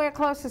 Nowhere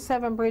close to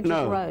Seven Bridges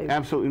No, Road.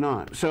 absolutely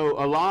not.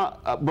 So a lot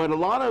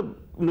of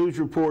news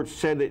reports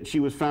said that she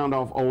was found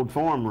off Old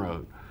Farm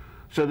Road.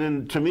 So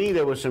then, to me,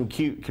 there was some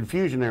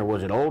confusion there.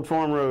 Was it Old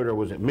Farm Road or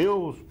was it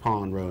Mills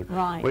Pond Road?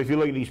 Right. Well, if you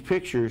look at these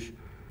pictures,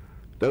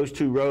 those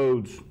two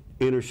roads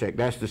intersect.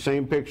 That's the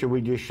same picture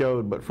we just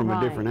showed, but from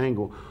a different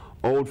angle.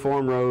 Old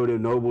Farm Road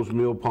and Nobles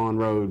Mill Pond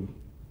Road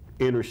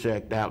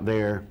intersect out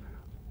there.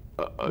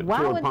 Why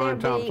toward would Pine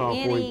there Tops be off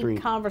any 43.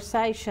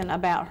 conversation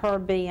about her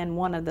being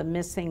one of the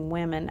missing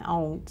women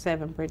on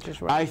Seven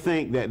Bridges Road? I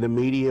think that the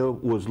media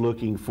was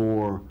looking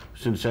for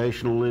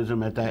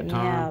sensationalism at that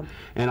time,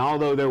 and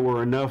although there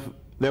were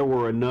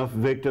enough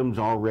victims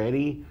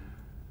already,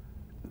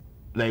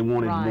 they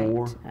wanted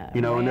more.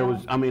 You know, and there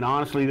was, I mean,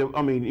 honestly,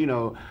 you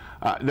know,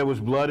 there was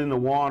blood in the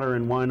water,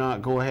 and why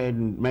not go ahead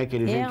and make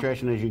it as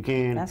interesting as you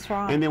can? That's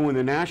right. And then when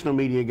the national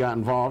media got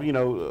involved, you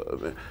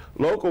know,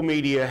 local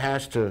media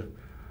has to.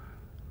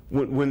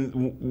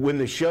 When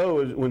the show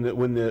is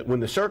when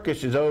the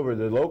circus is over,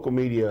 the local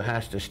media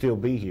has to still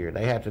be here.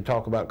 They have to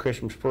talk about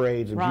Christmas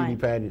parades and beauty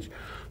pageants.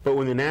 But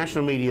when the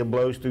national media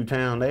blows through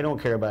town, they don't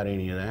care about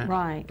any of that.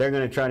 Right. They're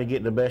going to try to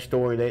get the best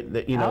story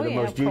that you know, the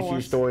most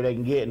juiciest story they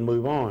can get and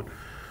move on.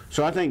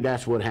 So I think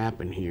that's what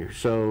happened here.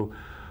 So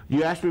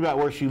you asked me about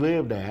where she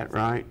lived at,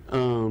 right?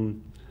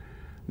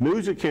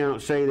 News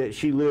accounts say that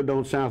she lived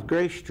on South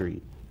Grace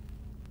Street,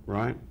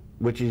 right?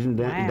 Which is in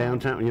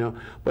downtown, you know.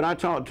 But I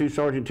talked to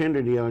Sergeant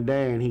Tender the other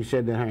day, and he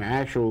said that her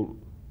actual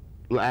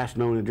last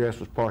known address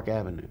was Park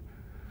Avenue.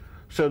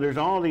 So there's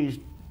all these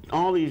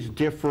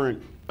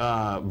different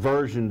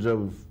versions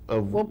of.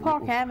 Well,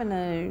 Park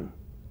Avenue,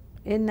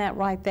 isn't that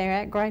right there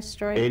at Grace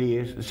Street? It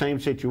is the same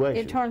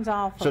situation. It turns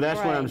off. So that's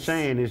what I'm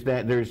saying, is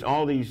that there's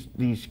all these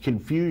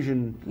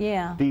confusion.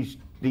 Yeah. These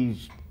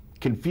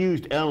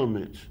confused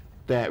elements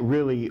that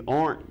really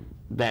aren't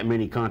that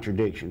many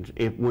contradictions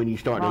when you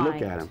start to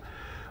look at them.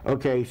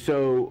 Okay,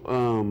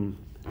 so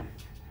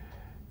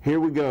here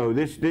we go.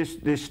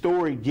 This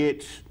story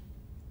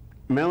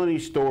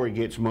Melody's story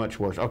gets much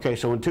worse. Okay,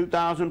 so in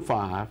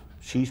 2005,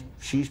 she's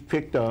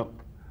picked up,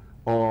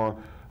 or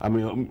I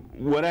mean,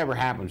 whatever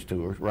happens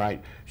to her,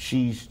 right?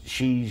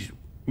 She's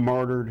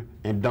murdered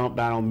and dumped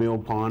out on Mill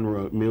Pond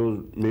Road,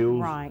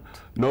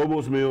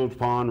 Nobles Mills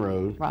Pond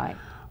Road. Right.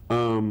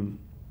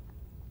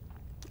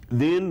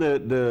 Then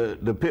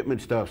the Pittman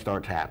stuff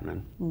starts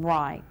happening.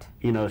 Right.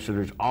 You know, so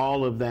there's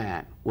all of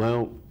that.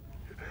 Well,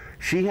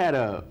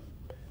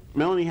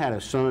 Melody had a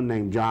son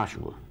named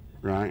Joshua,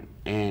 right?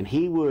 And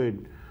he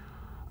would,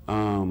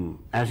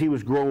 as he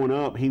was growing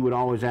up, he would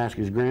always ask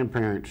his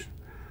grandparents,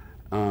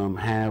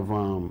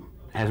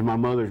 has my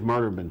mother's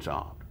murder been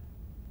solved?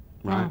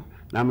 Right?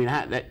 I mean,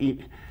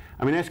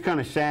 that's kind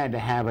of sad to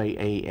have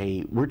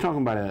we're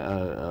talking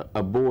about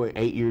a boy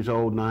 8 years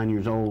old, 9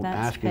 years old,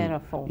 asking,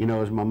 pitiful. you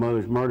know, has my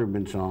mother's murder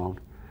been solved?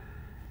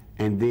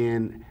 And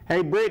then,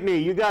 hey, Brittany,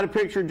 you got a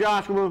picture of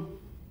Joshua?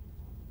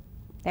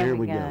 There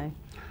we go.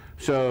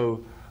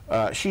 So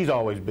she's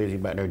always busy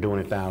back there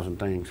doing 1,000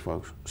 things,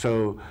 folks.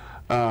 So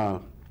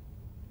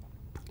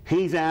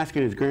he's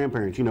asking his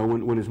grandparents, you know,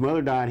 when his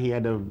mother died, he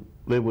had to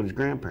live with his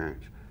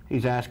grandparents.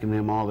 He's asking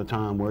them all the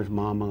time, where's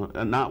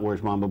Mama? Not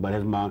where's Mama, but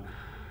has Mom.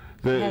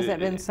 Has it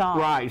been solved?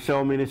 Right. So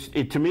I mean,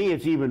 to me,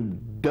 it's even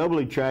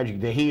doubly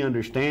tragic that he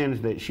understands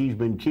that she's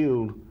been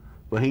killed,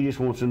 but he just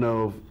wants to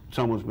know if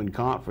someone's been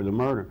caught for the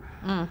murder.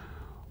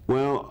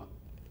 Well,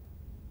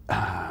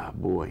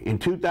 boy, in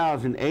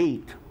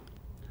 2008,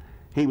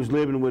 he was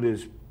living with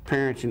his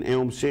parents in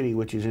Elm City,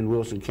 which is in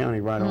Wilson County,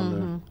 right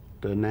on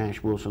the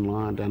Nash-Wilson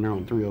line down there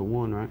on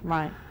 301, right?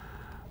 Right.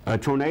 A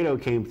tornado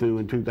came through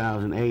in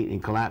 2008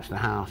 and collapsed the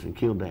house and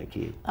killed that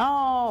kid.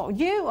 Oh,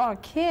 you are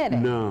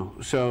kidding. No.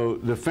 So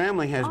the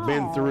family has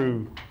been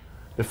through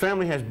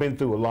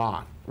a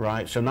lot,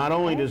 right? So not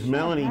only does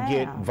Melody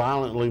get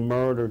violently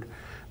murdered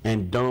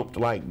and dumped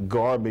like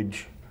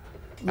garbage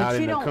out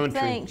in the country. But you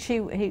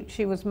don't think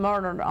she was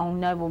murdered on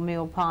Noble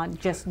Mill Pond,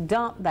 just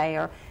dumped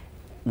there?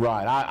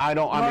 Right. I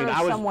don't. I mean,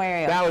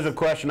 somewhere else. That was a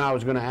question I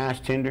was going to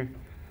ask Tinder,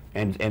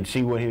 and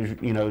see what his,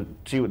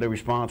 see what the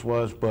response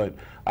was. But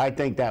I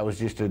think that was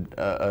just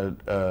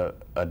a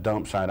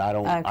dump site.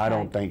 I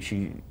don't think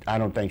she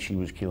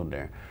was killed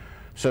there.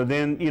 So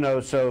then,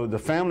 so the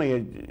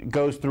family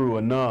goes through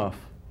enough,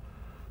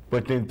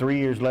 but then 3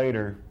 years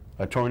later,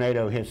 a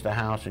tornado hits the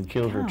house and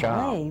kills her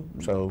child.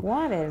 So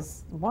what a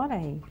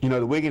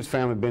the Wiggins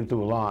family been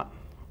through a lot,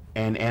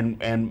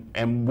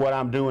 and what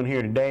I'm doing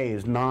here today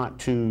is not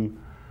to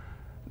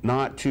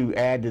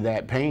add to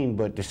that pain,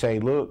 but to say,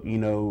 look,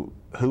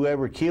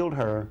 whoever killed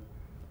her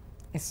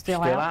is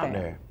still out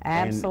there.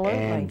 Absolutely.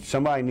 And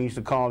somebody needs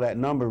to call that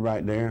number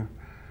right there.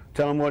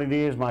 Tell them what it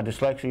is. My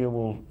dyslexia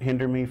will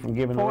hinder me from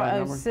giving the right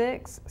number.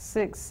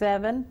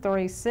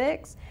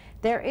 406-6736.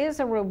 There is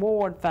a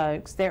reward,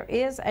 folks. There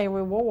is a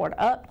reward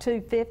up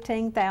to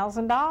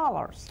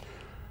 $15,000.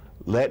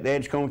 Let the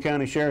Edgecombe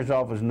County Sheriff's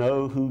Office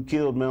know who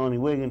killed Melody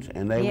Wiggins,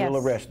 and they will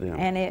arrest them.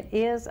 And it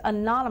is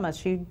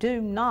anonymous. You do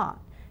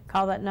not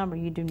call that number.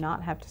 You do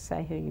not have to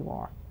say who you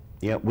are.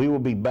 Yep, we will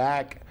be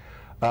back.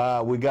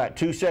 We got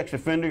 2 sex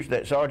offenders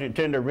that Sergeant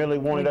Tinder really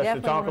wanted us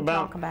to talk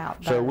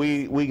about. So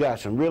we got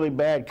some really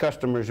bad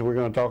customers that we're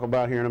going to talk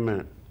about here in a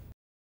minute.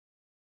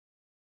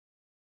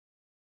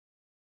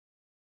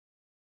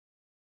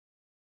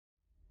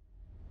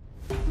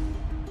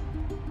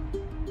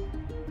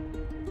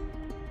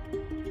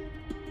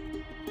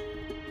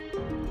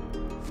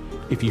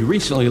 If you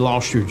recently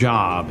lost your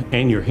job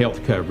and your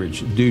health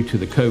coverage due to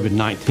the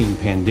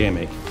COVID-19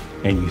 pandemic,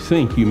 and you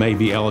think you may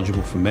be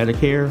eligible for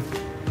Medicare,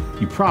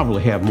 you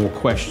probably have more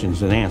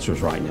questions than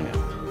answers right now.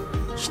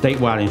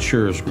 Statewide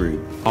Insurers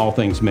Group, All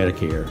Things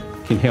Medicare,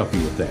 can help you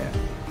with that.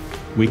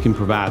 We can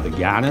provide the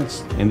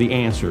guidance and the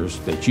answers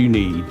that you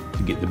need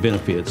to get the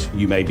benefits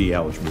you may be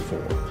eligible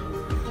for.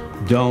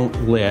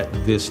 Don't let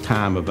this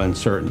time of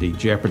uncertainty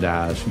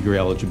jeopardize your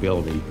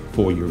eligibility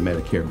for your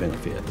Medicare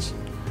benefits.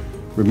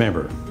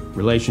 Remember,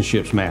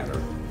 relationships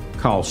matter.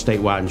 Call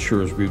Statewide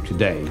Insurers Group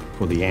today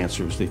for the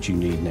answers that you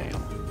need now.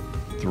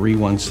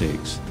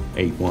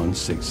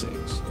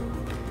 316-8166.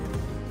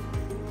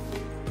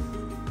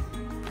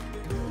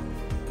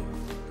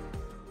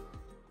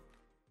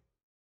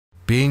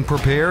 Being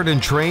prepared and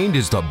trained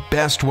is the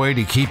best way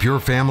to keep your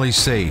family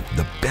safe.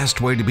 The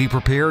best way to be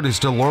prepared is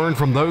to learn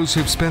from those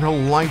who've spent a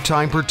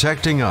lifetime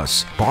protecting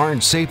us.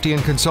 Barnes Safety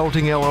and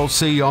Consulting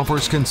LLC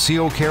offers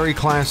concealed carry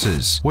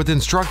classes with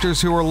instructors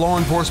who are law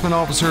enforcement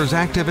officers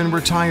active and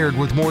retired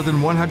with more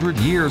than 100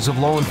 years of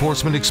law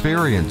enforcement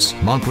experience.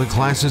 Monthly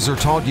classes are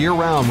taught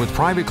year-round with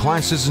private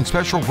classes and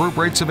special group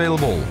rates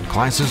available.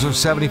 Classes are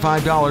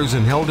 $75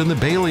 and held in the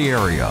Bailey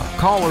area.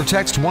 Call or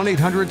text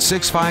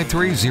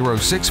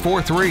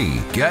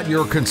 1-800-653-0643. Get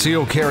your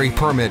concealed carry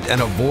permit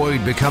and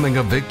avoid becoming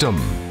a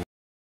victim.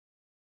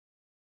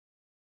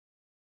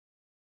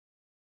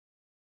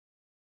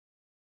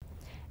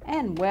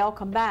 And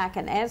welcome back.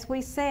 And as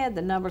we said,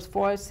 the number's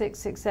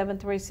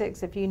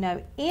 406-6736. If you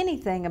know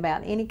anything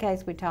about any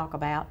case we talk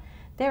about,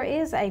 there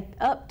is a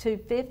up to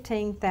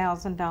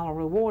 $15,000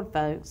 reward,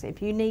 folks.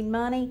 If you need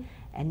money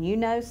and you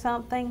know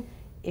something,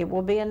 it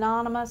will be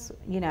anonymous.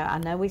 I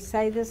know we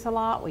say this a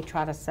lot. We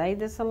try to say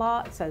this a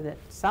lot so that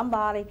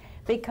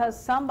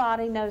because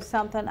somebody knows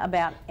something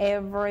about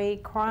every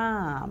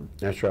crime.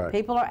 That's right.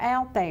 People are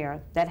out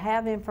there that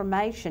have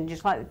information,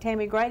 just like the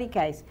Tammy Grady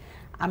case.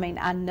 I mean,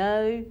 I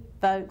know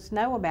folks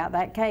know about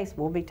that case.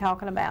 We'll be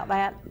talking about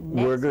that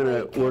next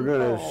week.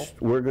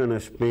 We're gonna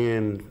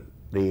spend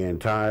the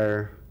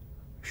entire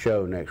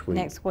show next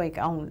week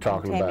on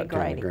talking Tammy about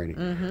Tammy Grady,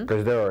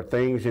 because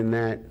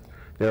Mm-hmm.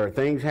 there are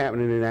things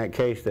happening in that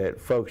case that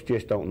folks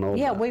just don't know about.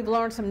 Yeah, we've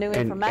learned some new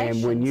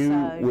information. And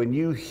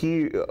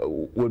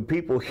when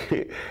people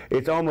hear,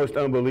 it's almost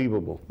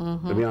unbelievable,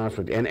 to be honest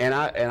with you. And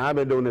I've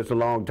been doing this a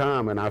long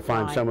time, and I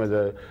find some of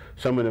the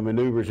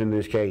maneuvers in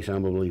this case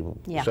unbelievable.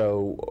 Yeah.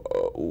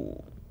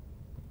 So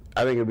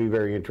I think it'll be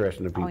very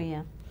interesting to people. Oh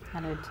yeah,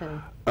 I do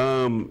too.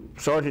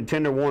 Sergeant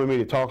Tinder wanted me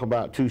to talk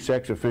about 2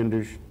 sex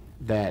offenders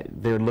that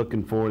they're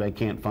looking for, they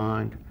can't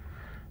find.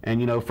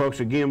 And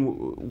folks,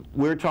 again,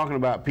 we're talking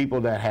about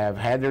people that have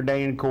had their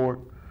day in court,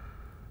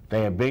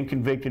 they have been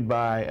convicted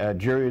by a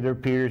jury of their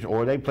peers,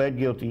 or they pled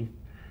guilty,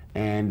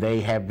 and they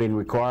have been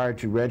required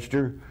to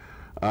register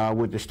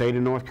with the state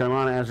of North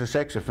Carolina as a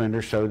sex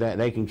offender so that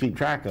they can keep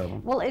track of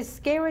them. Well, it's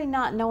scary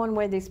not knowing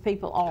where these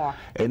people are,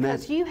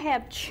 because you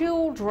have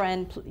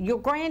children, your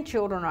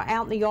grandchildren are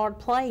out in the yard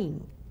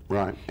playing.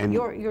 Right. And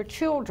your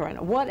children,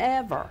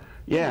 whatever.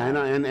 Yeah,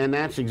 and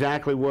that's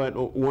exactly what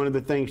one of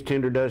the things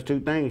Tinder does. 2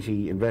 things: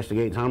 he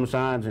investigates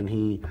homicides, and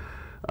he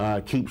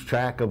keeps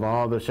track of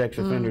all the sex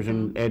offenders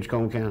in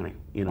Edgecombe County.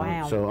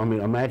 Wow. So I mean,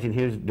 imagine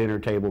his dinner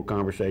table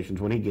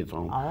conversations when he gets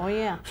home. Oh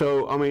yeah.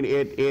 So I mean,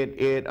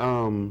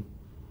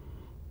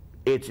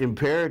 it's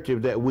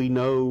imperative that we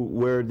know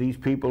where these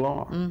people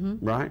are,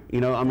 right?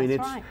 I mean,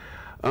 That's right.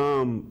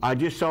 I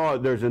just saw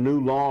there's a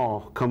new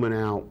law coming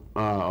out,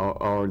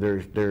 or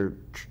they're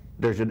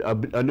there's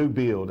a new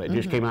bill that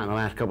just came out in the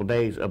last couple of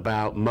days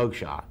about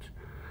mugshots,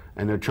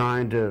 and they're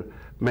trying to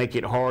make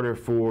it harder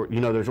for, you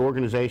know, there's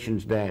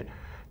organizations that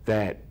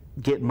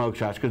get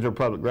mugshots because they're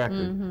public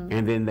record,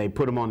 and then they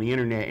put them on the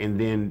internet, and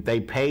then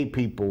they pay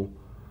people,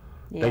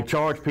 they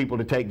charge people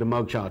to take the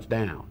mugshots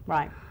down.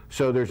 Right.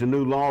 So there's a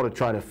new law to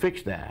try to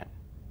fix that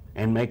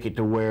and make it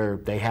to where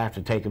they have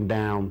to take them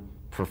down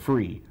for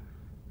free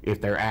if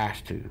they're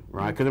asked to,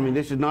 right? Because, I mean,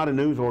 this is not a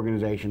news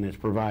organization that's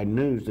providing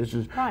news. This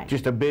is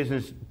just a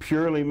business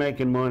purely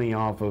making money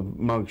off of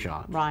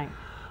mugshots. Right.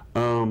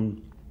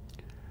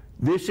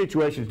 This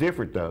situation is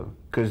different, though,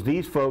 because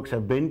these folks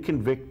have been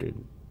convicted,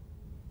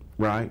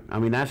 right? I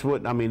mean, that's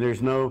what, I mean,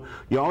 there's no,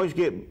 you always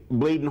get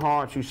bleeding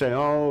hearts who say,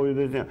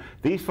 oh,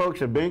 these folks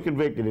have been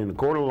convicted in the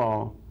court of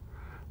law.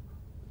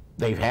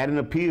 They've had an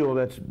appeal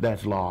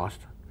that's lost,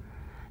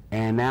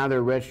 and now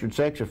they're registered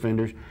sex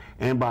offenders,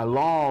 and by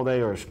law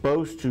they are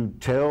supposed to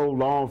tell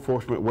law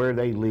enforcement where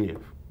they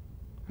live.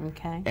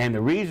 Okay. And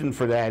the reason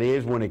for that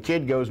is when a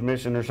kid goes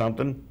missing or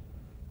something,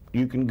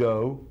 you can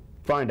go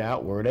find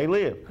out where they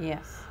live.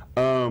 Yes.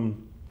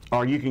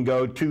 Or you can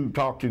go to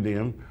talk to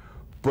them,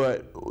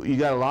 but you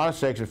got a lot of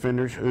sex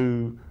offenders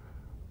who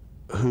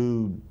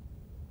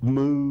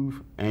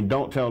move and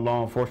don't tell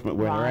law enforcement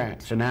where they're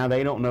at. So now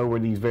they don't know where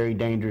these very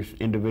dangerous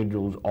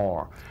individuals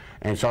are.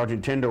 And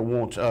Sergeant Tender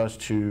wants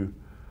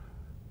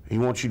he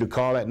wants you to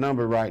call that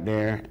number right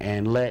there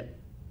and let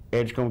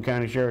Edgecombe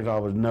County Sheriff's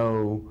Office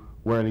know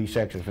where these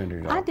sex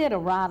offenders are. I did a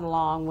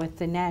ride-along with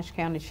the Nash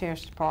County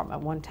Sheriff's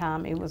Department one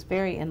time. It was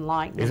very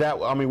enlightening. Is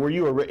that, I mean, were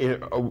you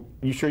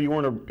sure you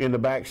weren't in the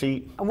back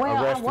seat?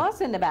 Well, arrested? I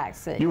was in the back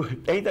seat.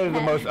 Ain't that the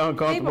most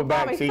uncomfortable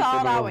back seat in the world?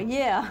 Thought I was,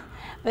 yeah.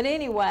 But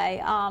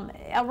anyway,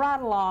 a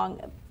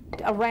ride-along,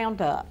 a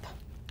roundup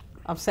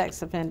of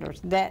sex offenders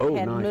that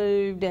had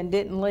moved and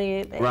didn't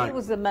live. Right.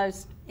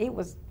 It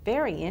was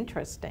very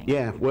interesting.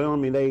 Yeah, well, I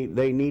mean,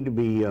 they need to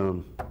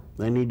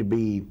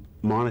be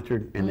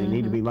monitored, and they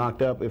need to be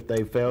locked up if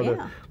they fail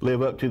to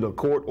live up to the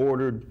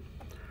court-ordered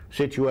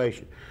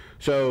situation.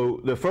 So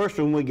the first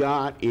one we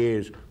got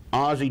is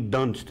Ozzie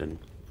Dunston.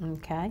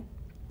 Okay.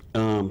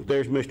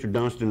 There's Mr.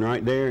 Dunston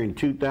right there in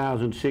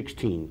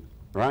 2016,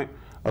 right?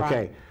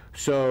 Okay,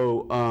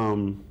 so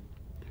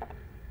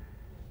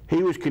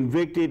he was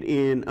convicted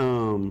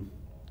in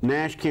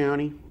Nash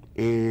County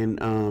in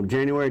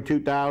January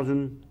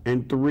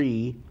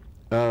 2003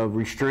 of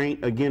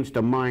restraint against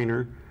a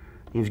minor.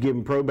 He was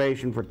given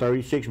probation for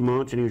 36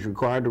 months, and he was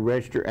required to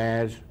register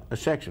as a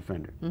sex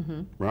offender,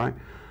 right?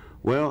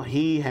 Well,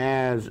 he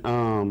has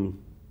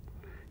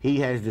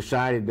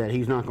decided that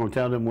he's not going to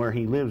tell them where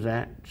he lives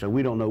at, so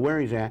we don't know where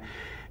he's at.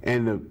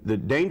 And the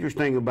dangerous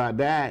thing about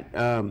that,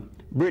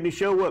 Brittany,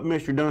 show what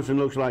Mr. Dunston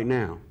looks like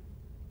now.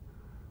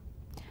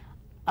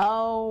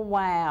 Oh,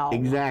 wow.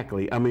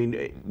 Exactly. I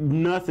mean,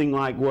 nothing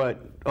like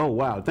what, oh,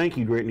 wow, thank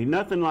you, Brittany.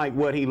 Nothing like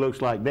what he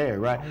looks like there,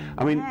 right?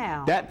 I mean,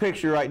 that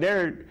picture right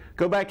there,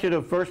 go back to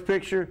the first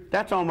picture,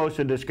 that's almost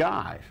a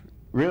disguise,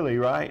 really,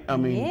 right? I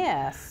mean,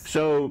 yes.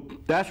 So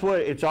that's what,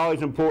 it's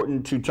always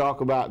important to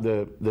talk about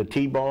the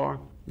T-bar,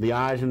 the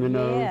eyes and the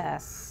nose.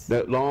 Yes.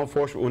 The law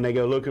enforcement, when they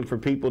go looking for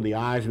people, the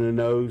eyes and the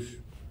nose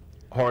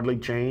hardly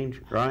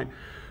change, right?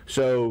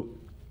 So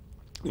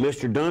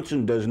Mr.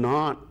 Dunston does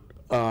not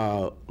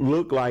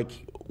look like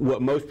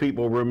what most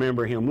people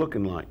remember him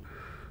looking like.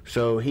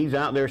 So he's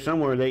out there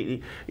somewhere.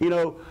 You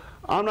know,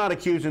 I'm not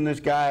accusing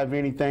this guy of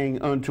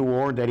anything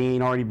untoward that he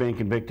ain't already been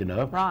convicted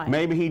of. Right.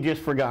 Maybe he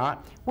just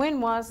forgot. When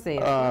was this?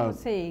 When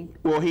was he?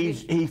 Well,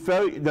 he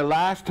felt the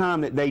last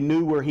time that they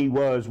knew where he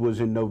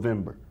was in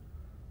November.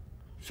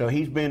 So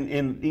he's been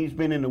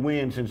in the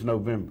wind since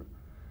November,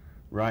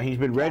 right? He's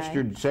been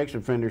registered sex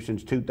offender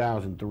since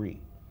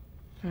 2003.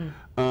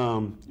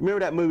 Remember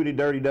that movie, The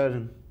Dirty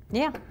Dozen?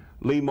 Yeah.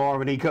 Lee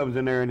Marvin, he comes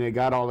in there and they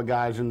got all the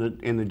guys in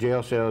the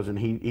jail cells, and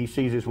he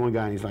sees this one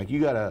guy and he's like, you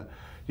got a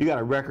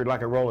record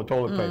like a roll of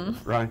toilet paper,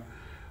 right?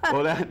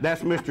 Well,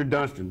 that's Mr.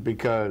 Dunston,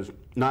 because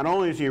not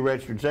only is he a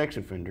registered sex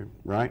offender,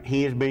 right?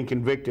 He has been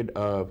convicted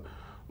of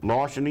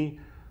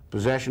larceny,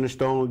 possession of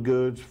stolen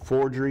goods,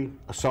 forgery,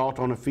 assault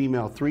on a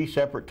female 3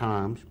 separate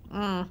times,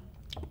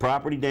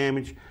 property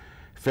damage,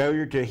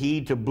 failure to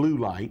heed to blue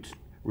lights,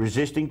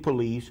 resisting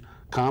police,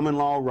 common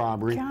law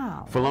robbery,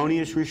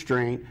 felonious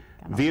restraint,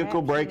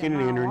 vehicle breaking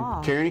and entering,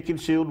 carrying a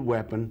concealed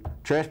weapon,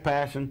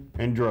 trespassing,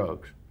 and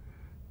drugs.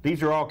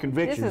 These are all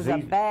convictions. This is a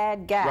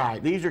bad guy.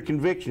 Right. These are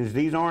convictions.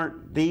 These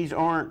aren't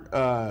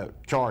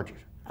charges.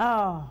 Oh,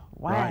 wow.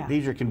 Right.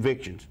 These are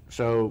convictions.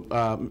 So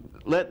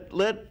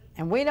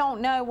and we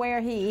don't know where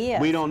he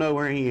is. We don't know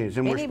where he is,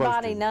 and anybody we're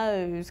supposed to.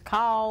 knows,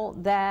 call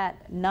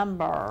that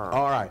number.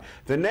 All right.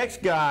 The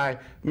next guy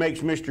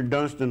makes Mr.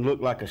 Dunston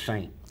look like a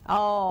saint.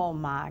 Oh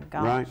my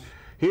gosh. Right.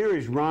 Here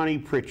is Ronnie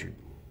Pritchard.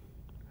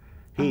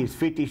 He is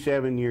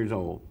 57 years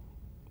old,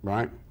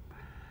 right?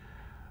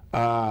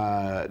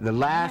 The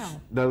last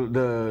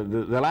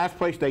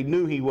place they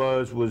knew he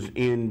was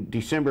in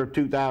December of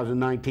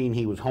 2019.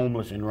 He was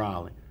homeless in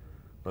Raleigh,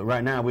 but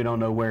right now we don't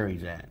know where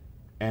he's at,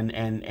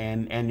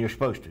 and you're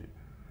supposed to,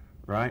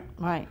 right?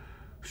 Right.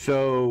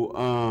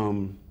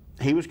 So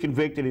He was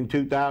convicted in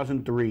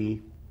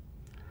 2003.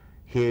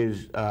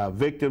 His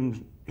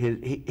victims,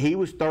 he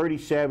was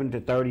 37 to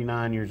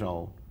 39 years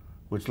old,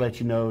 which lets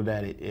you know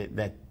that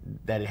it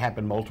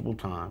happened multiple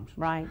times.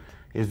 Right.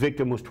 His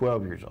victim was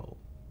 12 years old.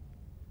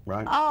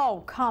 Right.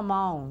 Oh, come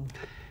on.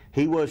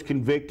 He was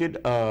convicted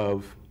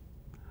of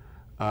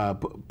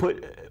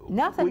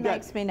Nothing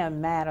makes me no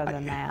madder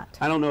than that.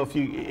 I don't know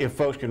if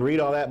folks can read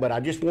all that, but I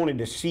just wanted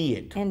to see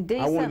it.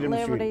 Indecent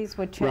liberties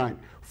with children. Right.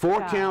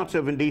 4 counts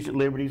of indecent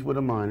liberties with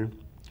a minor,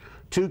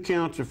 2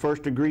 counts of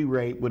first-degree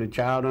rape with a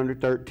child under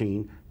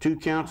 13, 2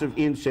 counts of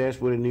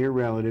incest with a near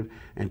relative,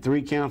 and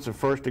 3 counts of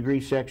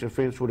first-degree sex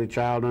offense with a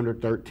child under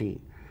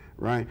 13.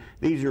 Right.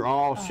 These are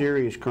all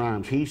serious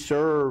crimes. He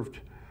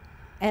served.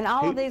 And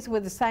all of these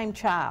with the same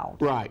child.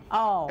 Right.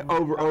 Oh.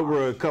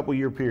 Over a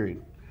couple-year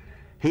period.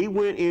 He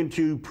went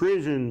into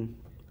prison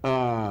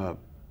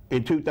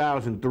in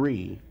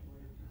 2003,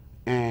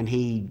 and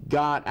he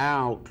got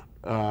out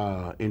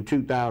in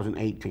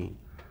 2018.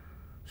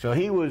 So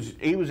he was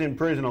in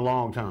prison a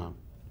long time,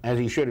 as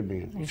he should have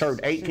been. He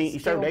served 18. He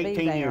served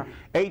 18 years.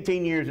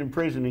 18 years in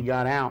prison. He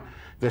got out.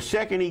 The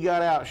second he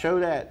got out, show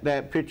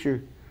that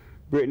picture,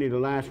 Brittany, the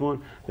last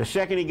one. The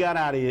second he got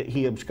out,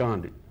 he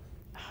absconded.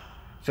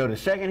 So the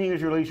second he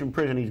was released from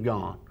prison, he's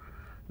gone.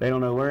 They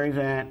don't know where he's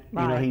at.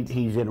 Right. You know,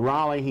 he's in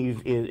Raleigh.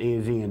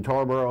 Is he in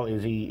Tarboro?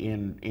 Is he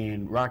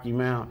in Rocky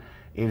Mount?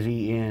 Is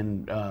he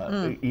in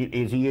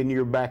is he in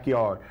your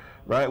backyard?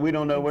 Right. We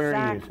don't know where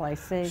he is. Exactly.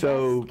 See,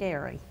 so that's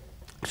scary.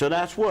 So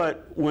that's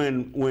what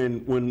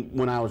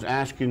when I was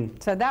asking.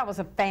 So that was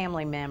a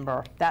family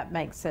member. That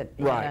makes it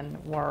even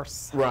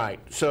worse. Right.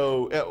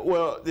 So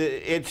well,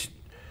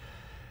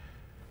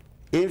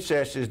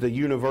 incest is the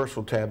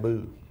universal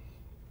taboo.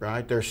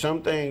 Right. There's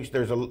some things.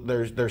 There's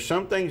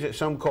some things that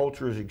some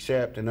cultures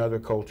accept and other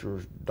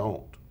cultures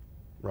don't.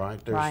 Right.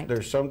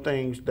 There's some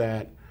things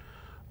that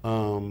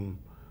more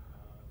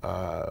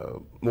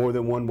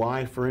than one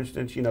wife, for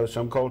instance. You know,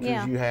 some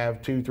cultures you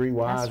have 2, 3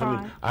 wives. That's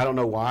right. I don't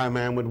know why a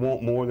man would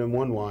want more than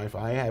one wife.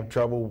 I have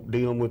trouble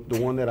dealing with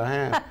the one that I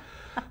have.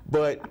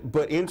 but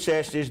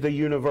incest is the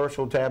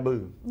universal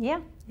taboo. Yeah.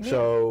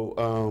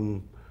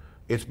 So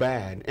it's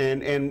bad,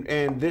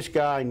 and this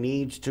guy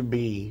needs to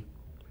be.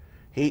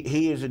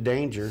 He is a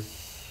danger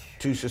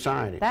to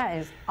society. That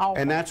is awful.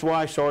 And that's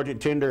why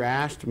Sergeant Tender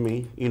asked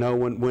me, you know,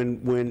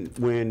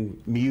 when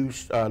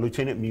Muse,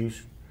 Lieutenant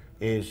Muse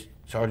is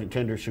Sergeant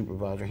Tender's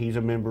supervisor. He's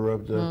a member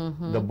of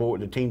the board,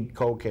 the team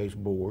cold case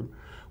board.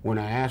 When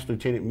I asked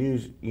Lieutenant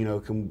Muse, you know,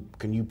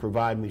 can you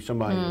provide me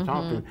somebody to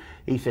talk to?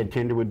 He said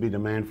Tender would be the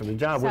man for the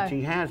job, which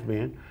he has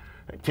been.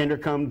 Tender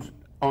comes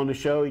on the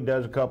show. He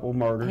does a couple of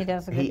murders. He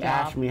does a good job. He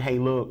asked me, hey,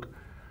 look,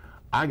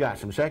 I got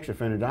some sex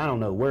offenders. I don't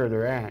know where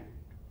they're at.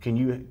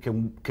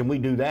 Can we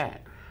do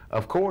that?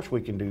 Of course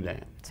we can do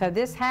that. So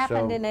this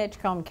happened in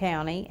Edgecombe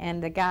County,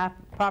 and the guy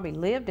probably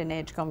lived in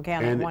Edgecombe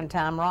County at one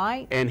time,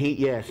 right? And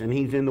and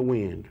he's in the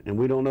wind, and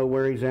we don't know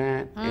where he's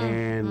at,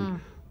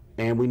 and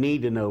we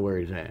need to know where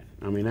he's at.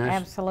 I mean,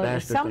 absolutely.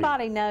 That's the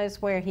somebody thing.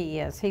 knows where he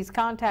is. He's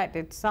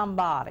contacted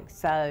somebody,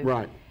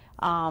 so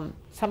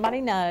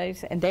somebody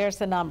knows, and there's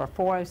the number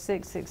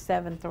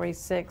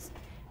 406-6736.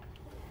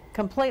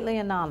 Completely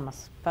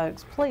anonymous,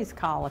 folks. Please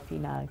call if you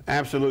know.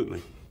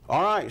 Absolutely.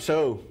 All right,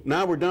 so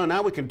now we're done.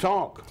 Now we can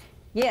talk.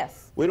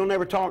 Yes. We don't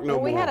ever talk no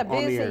more we had a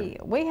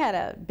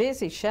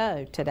busy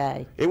show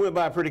today. It went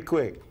by pretty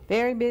quick.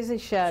 Very busy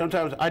show.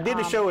 Sometimes I did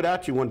a show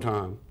without you one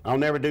time. I'll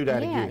never do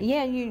that again.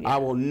 Yeah, I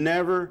will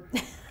never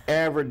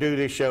ever do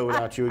this show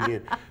without you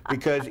again,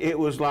 because it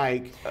was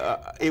like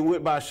it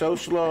went by so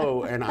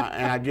slow, and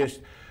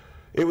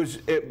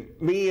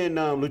me and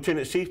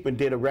Lieutenant Seifman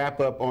did a wrap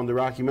up on the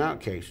Rocky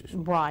Mount cases.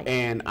 Right.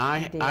 And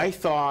I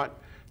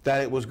thought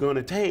that it was going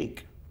to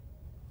take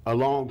a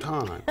long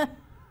time.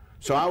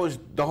 So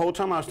the whole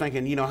time I was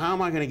thinking, you know, how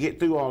am I going to get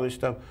through all this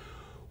stuff?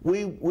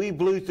 We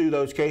blew through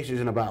those cases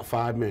in about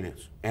 5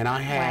 minutes, and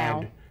I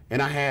had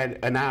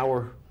an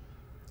hour.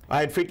 I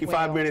had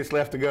 55 minutes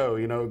left to go,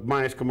 you know,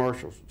 minus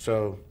commercials.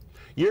 So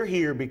you're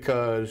here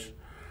because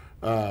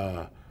you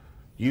know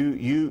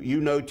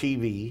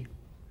TV,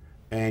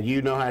 and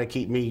you know how to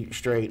keep me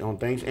straight on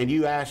things, and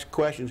you ask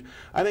questions.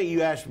 I think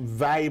you ask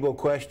valuable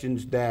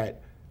questions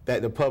that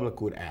the public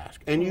would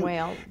ask. And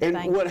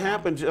what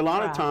happens a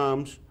lot of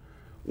times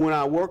when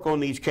I work on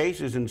these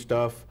cases and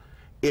stuff,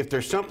 if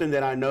there's something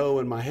that I know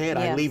in my head,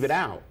 I leave it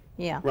out.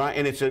 Yeah. Right.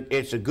 And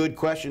it's a good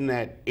question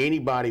that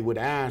anybody would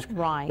ask.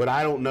 Right. But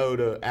I don't know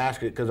to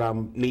ask it because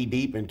I'm knee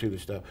deep into the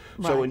stuff.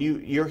 Right. So when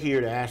you're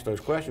here to ask those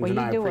questions, and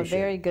I appreciate it. You do a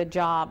very good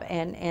job.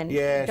 And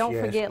don't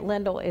forget,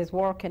 Lindell is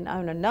working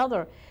on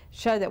another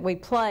show that we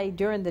play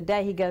during the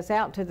day. He goes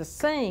out to the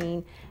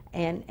scene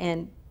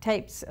and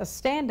tapes a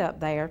stand-up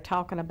there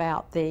talking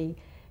about the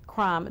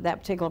crime at that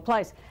particular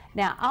place.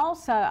 Now,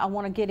 also, I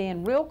want to get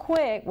in real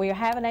quick. We are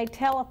having a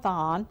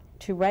telethon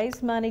to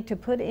raise money to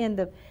put in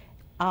the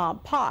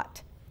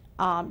pot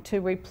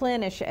to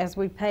replenish as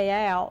we pay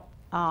out,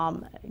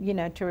 you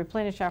know, to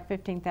replenish our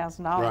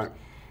 $15,000. Right.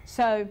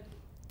 So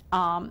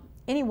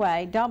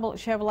Anyway, Double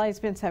Chevrolet's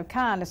been so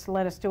kind as to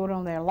let us do it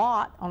on their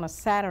lot on a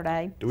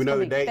Saturday. Do we know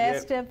the date yet?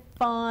 Festive,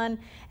 fun,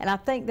 and I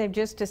think they've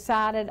just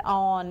decided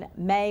on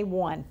May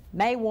 1.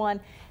 May 1.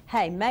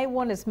 Hey, May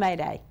 1 is May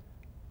Day.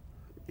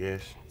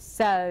 Yes.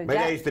 So May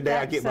Day is the day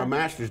I get my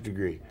master's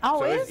degree. Oh,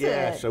 so is it?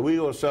 Yeah, so we're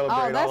going to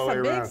celebrate all the way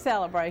around. Oh, that's a big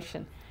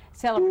celebration.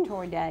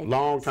 Celebratory day.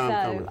 Long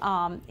time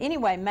coming.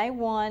 Anyway, May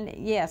 1,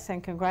 yes,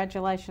 and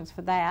congratulations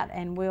for that.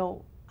 And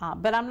we'll,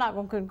 but I'm not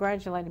going to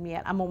congratulate him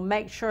yet. I'm going to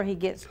make sure he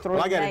gets through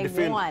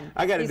May 1.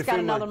 He's got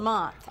another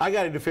month. I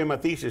got to defend my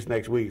thesis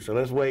next week, so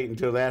let's wait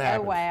until that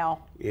happens. Oh,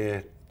 wow.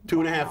 Yeah,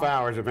 2.5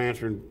 hours of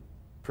answering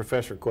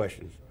professor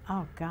questions.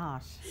 Oh,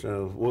 gosh.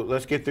 So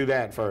let's get through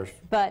that first.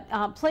 But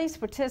please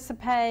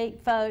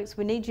participate, folks.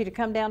 We need you to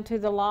come down to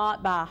the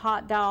lot, buy a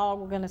hot dog.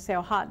 We're going to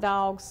sell hot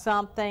dogs,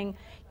 something.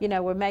 You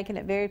know, we're making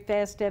it very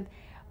festive.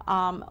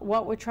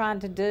 What we're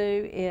trying to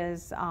do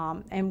is,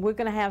 and we're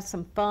going to have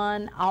some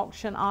fun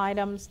auction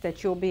items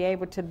that you'll be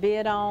able to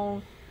bid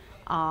on.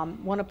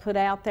 Want to put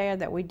out there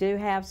that we do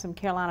have some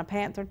Carolina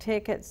Panther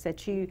tickets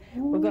that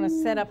we're going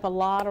to set up a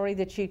lottery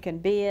that you can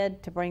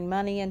bid to bring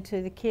money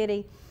into the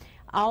kitty.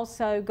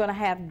 Also going to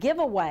have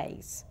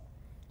giveaways.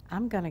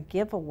 I'm going to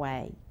give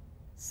away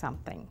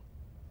something,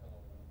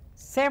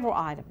 several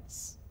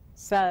items.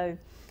 So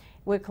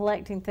we're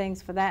collecting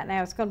things for that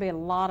now. It's going to be a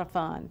lot of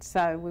fun.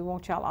 So we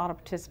want y'all all to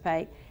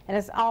participate. And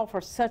it's all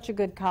for such a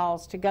good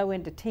cause to go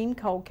into Team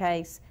Cold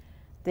Case,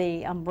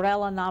 the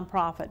umbrella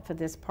nonprofit for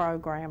this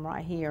program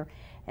right here.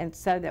 And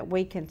so that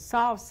we can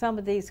solve some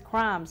of these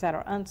crimes that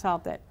are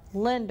unsolved that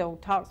Lindell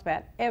talks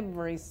about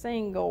every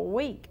single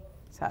week.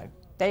 So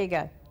there you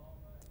go.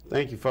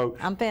 Thank you, folks.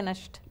 I'm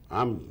finished.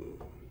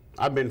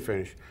 I've been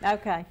finished.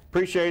 Okay.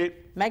 Appreciate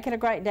it. Make it a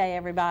great day,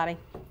 everybody.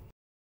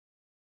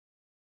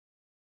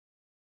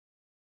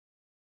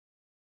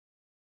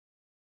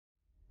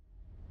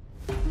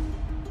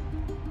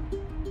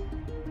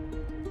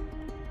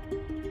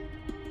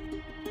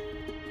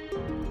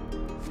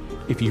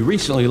 If you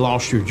recently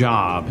lost your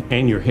job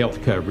and your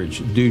health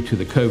coverage due to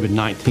the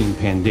COVID-19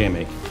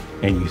 pandemic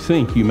and you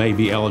think you may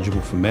be eligible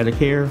for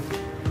Medicare,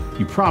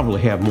 you probably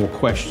have more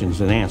questions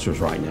than answers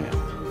right now.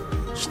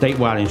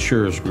 Statewide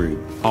Insurers Group,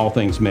 All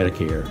Things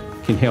Medicare,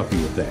 can help you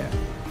with that.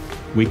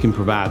 We can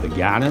provide the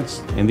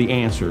guidance and the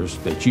answers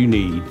that you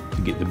need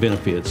to get the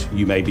benefits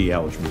you may be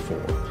eligible for.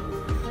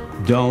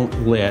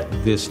 Don't let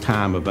this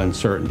time of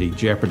uncertainty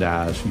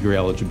jeopardize your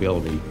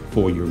eligibility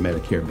for your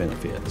Medicare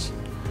benefits.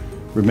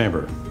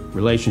 Remember,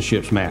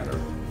 relationships matter.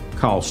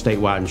 Call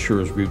Statewide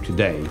Insurers Group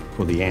today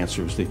for the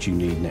answers that you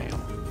need now.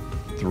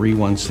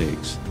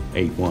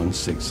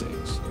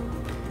 316-8166.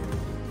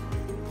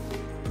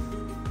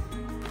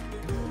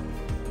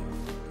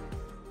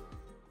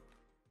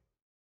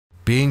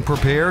 Being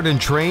prepared and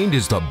trained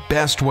is the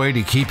best way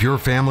to keep your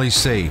family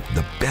safe.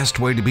 The best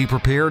way to be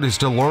prepared is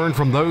to learn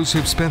from those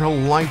who've spent a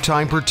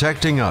lifetime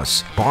protecting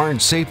us.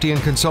 Barnes Safety and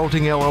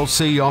Consulting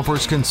LLC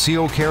offers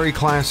concealed carry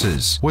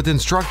classes with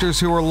instructors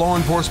who are law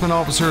enforcement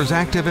officers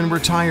active and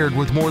retired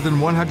with more than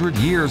 100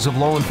 years of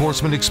law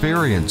enforcement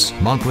experience.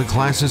 Monthly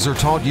classes are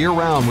taught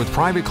year-round with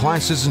private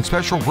classes and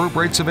special group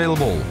rates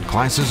available.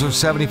 Classes are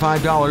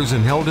 $75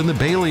 and held in the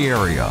Bailey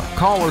area.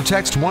 Call or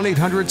text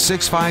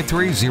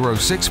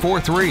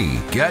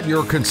 1-800-653-0643. Get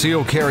your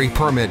concealed carry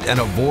permit and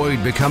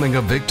avoid becoming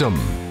a victim.